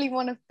probably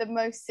one of the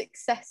most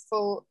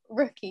successful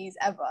rookies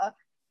ever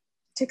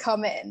to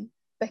come in,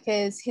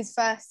 because his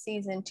first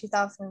season,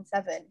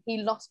 2007,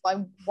 he lost by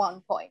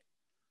 1 point,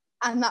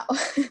 and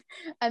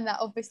that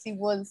obviously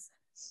was,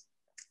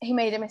 he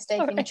made a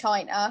mistake in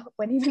China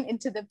when he went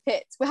into the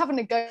pits. We're having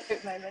a goat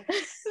moment.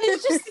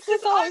 It's just the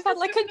thought we've had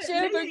like a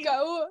German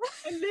goat.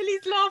 And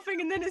Lily's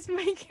laughing and then it's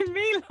making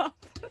me laugh.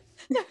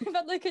 We've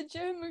had like a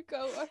German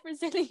goat, a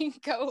Brazilian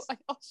goat, an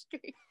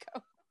Austrian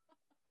goat.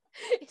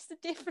 It's a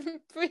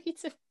different breed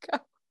of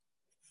goat.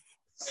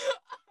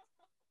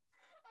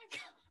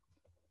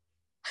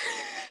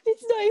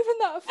 It's not even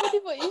that funny,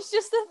 but it's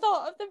just the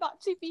thought of them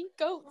actually being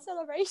goats on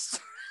a race.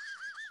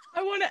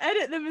 I want to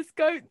edit them as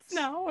goats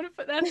now. I want to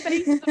put their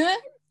faces on their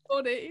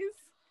bodies.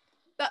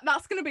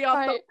 That's going to be our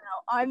thumbnail.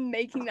 I'm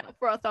making that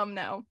for our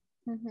thumbnail.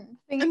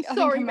 Mm-hmm. I'm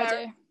sorry,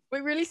 Maris.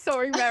 We're really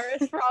sorry,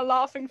 Maris, for our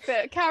laughing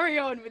fit. Carry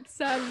on with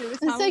Sir Lewis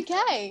Hamilton. It's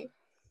okay.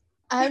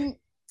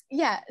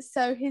 Yeah,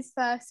 so his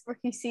first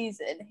rookie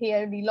season, he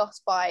only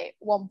lost by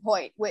 1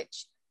 point,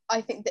 which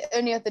I think the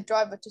only other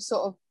driver to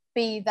sort of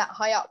be that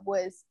high up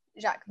was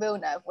Jacques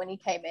Villeneuve when he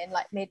came in,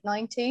 like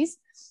mid-90s.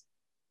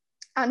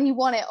 And he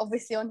won it,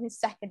 obviously, on his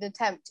second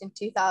attempt in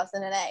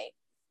 2008.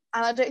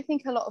 And I don't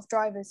think a lot of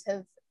drivers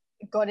have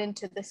got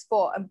into the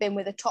sport and been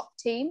with a top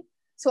team.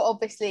 So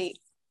obviously,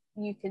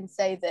 you can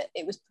say that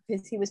it was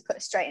because he was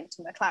put straight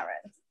into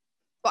McLaren.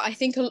 But I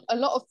think a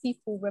lot of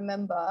people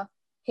remember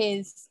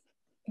his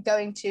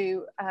going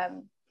to,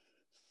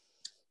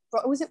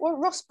 was it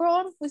Ross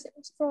Brawn? Was it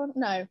Ross Brawn?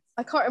 No,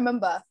 I can't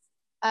remember.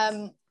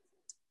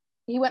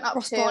 He went up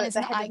Ross to Brawn is the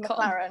an head icon. of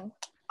McLaren.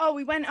 Oh,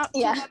 we went up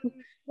to,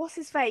 what's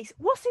his face?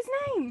 What's his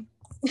name?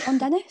 Ron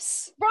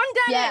Dennis. Ron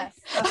Dennis!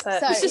 Yeah,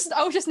 That's it.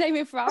 I was just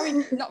naming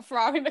Ferrari, not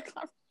Ferrari,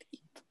 McLaren.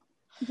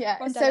 Yeah,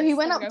 Ron so Dennis, he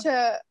went there we up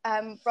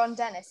to Ron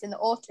Dennis in the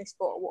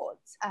Autosport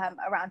Awards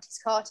around his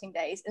karting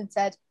days and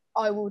said,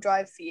 I will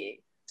drive for you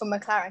for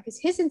McLaren, because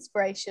his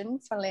inspiration,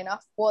 funnily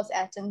enough, was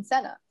Ayrton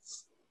Senna,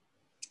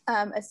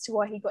 as to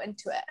why he got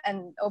into it.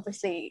 And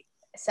obviously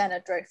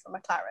Senna drove for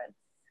McLaren.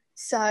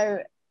 So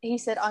he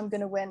said, I'm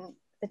going to win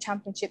the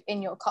championship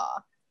in your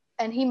car.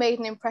 And he made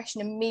an impression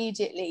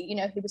immediately. You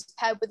know, he was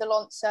paired with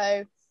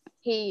Alonso.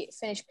 He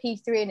finished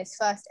P3 in his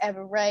first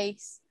ever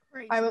race.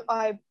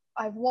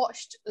 I've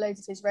watched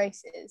loads of his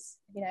races,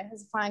 you know,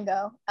 as a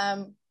fangirl.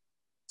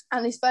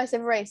 And his first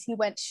ever race, he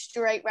went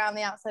straight round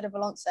the outside of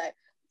Alonso,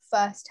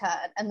 first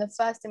turn. And the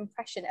first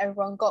impression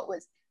everyone got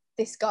was,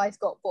 this guy's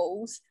got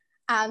balls.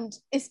 And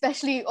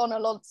especially on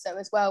Alonso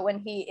as well,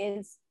 when he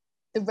is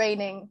the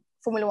reigning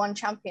Formula One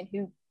champion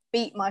who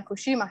beat Michael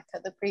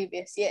Schumacher the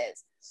previous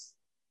years.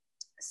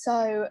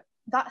 So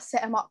that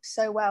set him up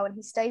so well, and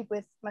he stayed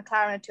with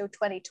McLaren until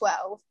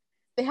 2012.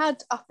 They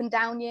had up and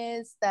down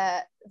years.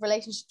 Their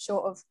relationship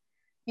sort of,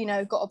 you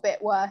know, got a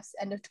bit worse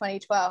end of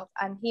 2012,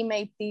 and he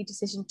made the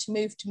decision to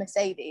move to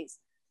Mercedes.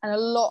 And a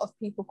lot of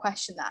people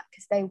question that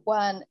because they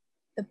weren't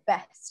the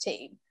best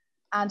team.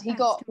 And he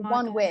got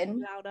one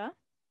win. Louder.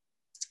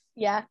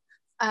 Yeah.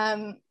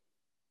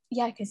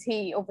 Yeah, because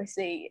he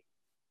obviously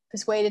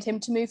persuaded him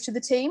to move to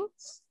the team.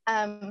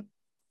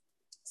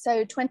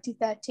 So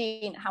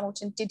 2013,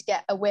 Hamilton did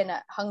get a win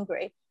at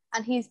Hungary,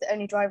 and he's the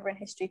only driver in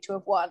history to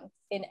have won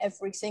in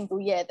every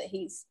single year that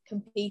he's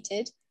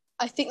competed.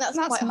 I think that's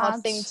quite a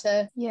hard thing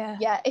to,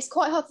 it's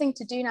quite a hard thing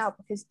to do now,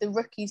 because the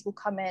rookies will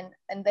come in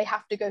and they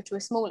have to go to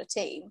a smaller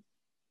team.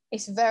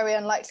 It's very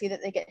unlikely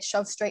that they get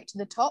shoved straight to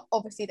the top.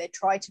 Obviously, they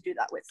try to do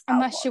that with Albon.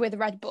 Unless you're with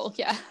Red Bull,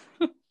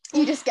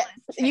 you just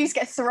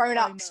get thrown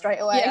up straight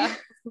away. Yeah.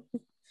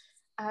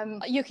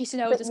 Yuki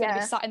Tsunoda's going to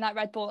be sat in that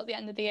Red Bull at the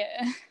end of the year.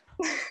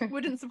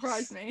 Wouldn't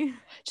surprise me.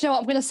 Do you know what?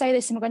 I'm going to say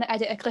this and we're going to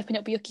edit a clip and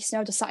it'll be Yuki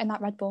Tsunoda sat in that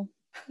Red Bull.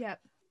 Yep.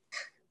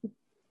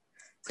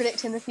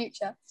 Predicting the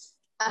future.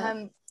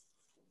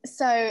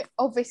 So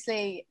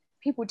obviously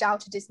people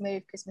doubted his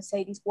move because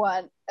Mercedes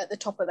weren't at the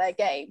top of their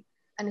game.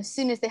 And as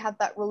soon as they had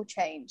that rule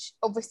change,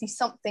 obviously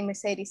something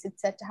Mercedes had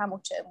said to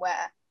Hamilton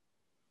where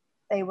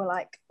they were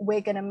like,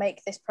 we're going to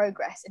make this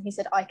progress. And he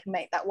said, I can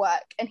make that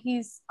work. And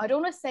he's, I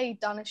don't want to say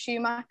done a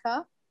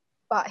Schumacher,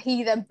 but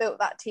he then built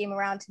that team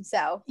around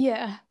himself.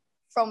 Yeah.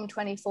 From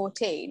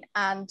 2014.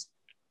 And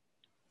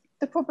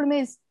the problem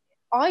is,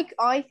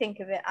 I think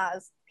of it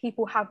as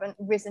people haven't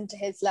risen to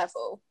his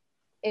level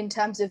in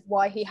terms of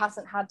why he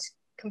hasn't had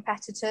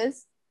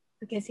competitors,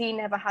 because he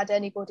never had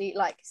anybody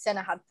like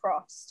Senna had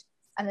Prost,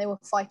 and they were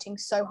fighting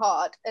so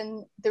hard.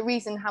 And the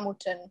reason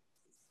Hamilton,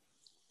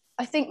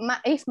 I think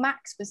if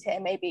Max was here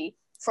maybe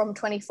from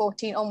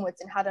 2014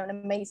 onwards and had an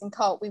amazing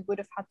car, we would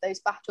have had those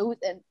battles,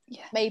 and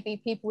maybe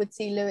people would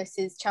see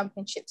Lewis's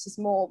championships as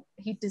more,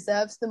 he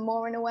deserves them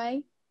more in a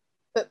way.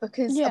 But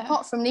because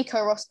apart from Nico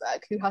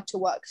Rosberg, who had to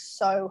work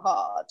so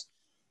hard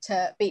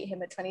to beat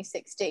him in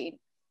 2016,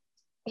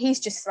 he's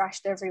just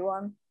thrashed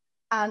everyone.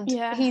 And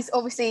he's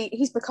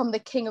become the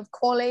king of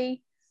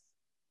quali.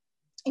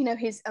 You know,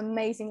 his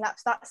amazing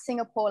laps, that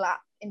Singapore lap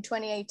in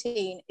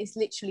 2018 is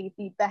literally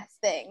the best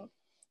thing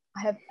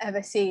I have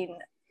ever seen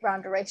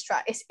around a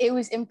racetrack. It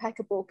was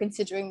impeccable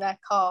considering their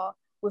car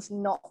was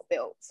not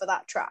built for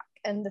that track,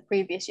 and the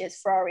previous years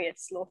Ferrari had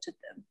slaughtered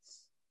them.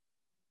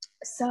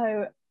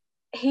 So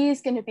he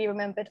is going to be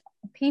remembered.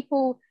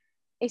 People,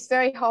 it's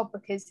very hard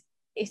because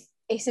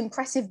it's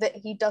impressive that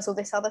he does all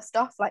this other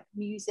stuff like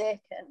music,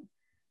 and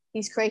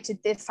he's created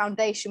this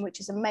foundation which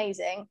is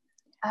amazing,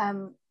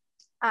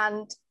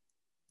 and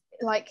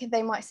like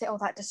they might say, oh,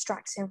 that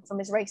distracts him from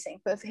his racing,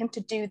 but for him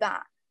to do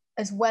that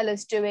as well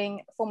as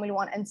doing Formula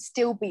One and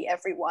still beat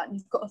everyone,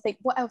 you've got to think,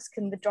 what else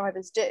can the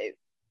drivers do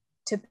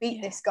to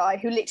beat this guy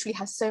who literally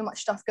has so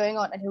much stuff going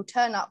on, and he'll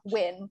turn up,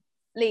 win,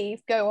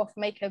 leave, go off,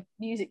 make a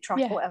music track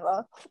or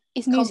whatever.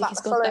 His music is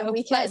good though.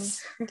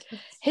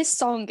 His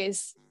song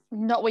is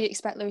not what you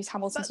expect Lewis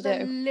Hamilton to do.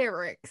 The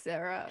lyrics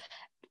are up.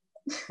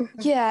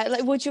 Yeah,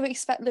 like would you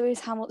expect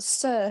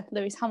Sir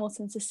Lewis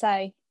Hamilton to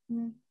say?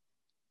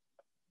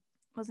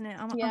 Wasn't it?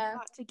 I'm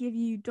about to give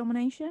you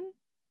domination.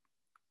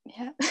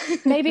 Yeah.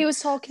 Maybe he was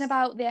talking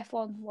about the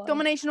F1 one.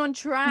 Domination on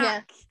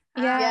track.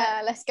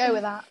 Yeah, let's go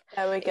with that.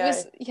 There we go.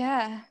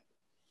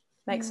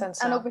 Makes sense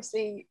now. And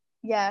obviously,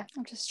 I'll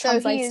just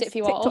translate it if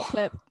you want.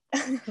 Clip.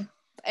 It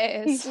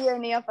is. He's the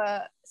only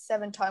other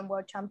 7-time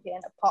world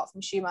champion apart from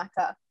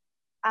Schumacher.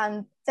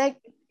 And they,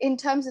 in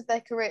terms of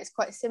their career, it's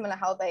quite similar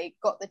how they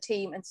got the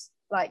team, and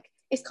like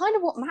it's kind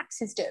of what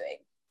Max is doing,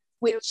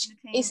 which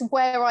is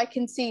where I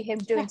can see him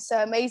doing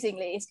so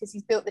amazingly, is because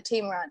he's built the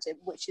team around him,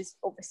 which is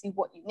obviously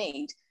what you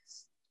need.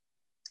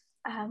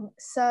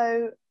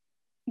 So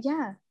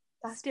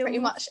that's still pretty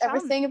much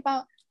everything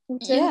about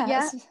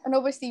Hamilton. And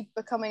obviously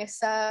becoming a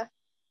Sir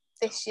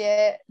this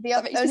year. The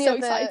that makes me so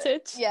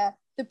excited.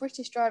 The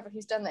British driver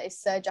who's done that is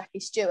Sir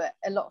Jackie Stewart,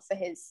 a lot for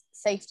his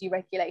safety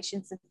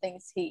regulations and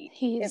things he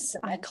is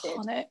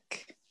iconic.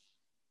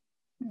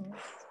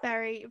 It's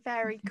very,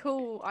 very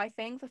cool, I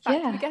think, the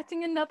fact we're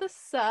getting another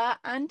Sir,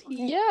 and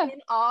he's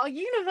in our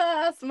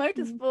universe,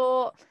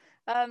 motorsport.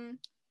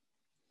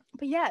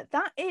 But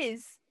that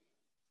is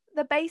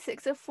the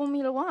basics of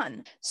Formula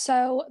One.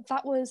 So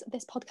that was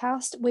this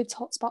podcast. We've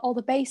talked about all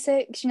the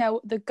basics,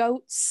 the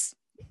goats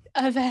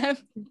of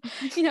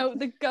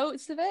the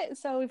goats of it.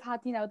 So we've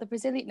had the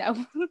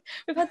Brazilian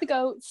we've had the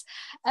goats,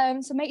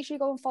 so make sure you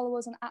go and follow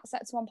us on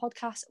 @Sector1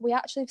 podcast. We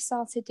actually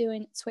started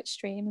doing Twitch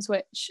streams,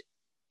 which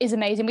is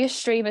amazing. We're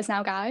streamers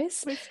now,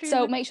 guys,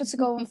 so make sure to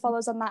go and follow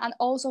us on that, and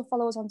also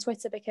follow us on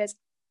Twitter, because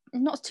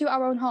not to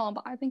our own harm,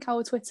 but I think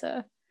our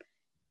Twitter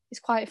is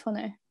quite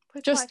funny.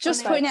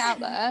 Just putting it out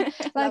there.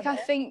 Like I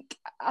think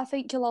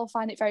you'll all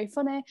find it very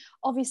funny.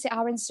 Obviously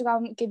our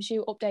Instagram gives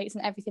you updates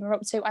and everything we're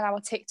up to, and our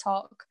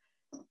TikTok,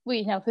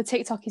 the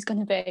TikTok is going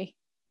to be,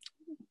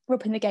 we're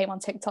upping the game on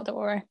TikTok, don't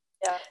worry.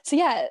 So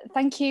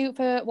thank you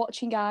for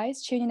watching,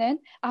 guys, tuning in.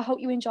 I hope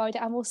you enjoyed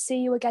it, and we'll see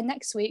you again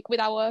next week with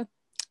our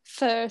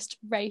first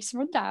race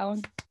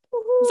rundown.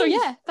 Woo-hoo.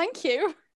 So thank you.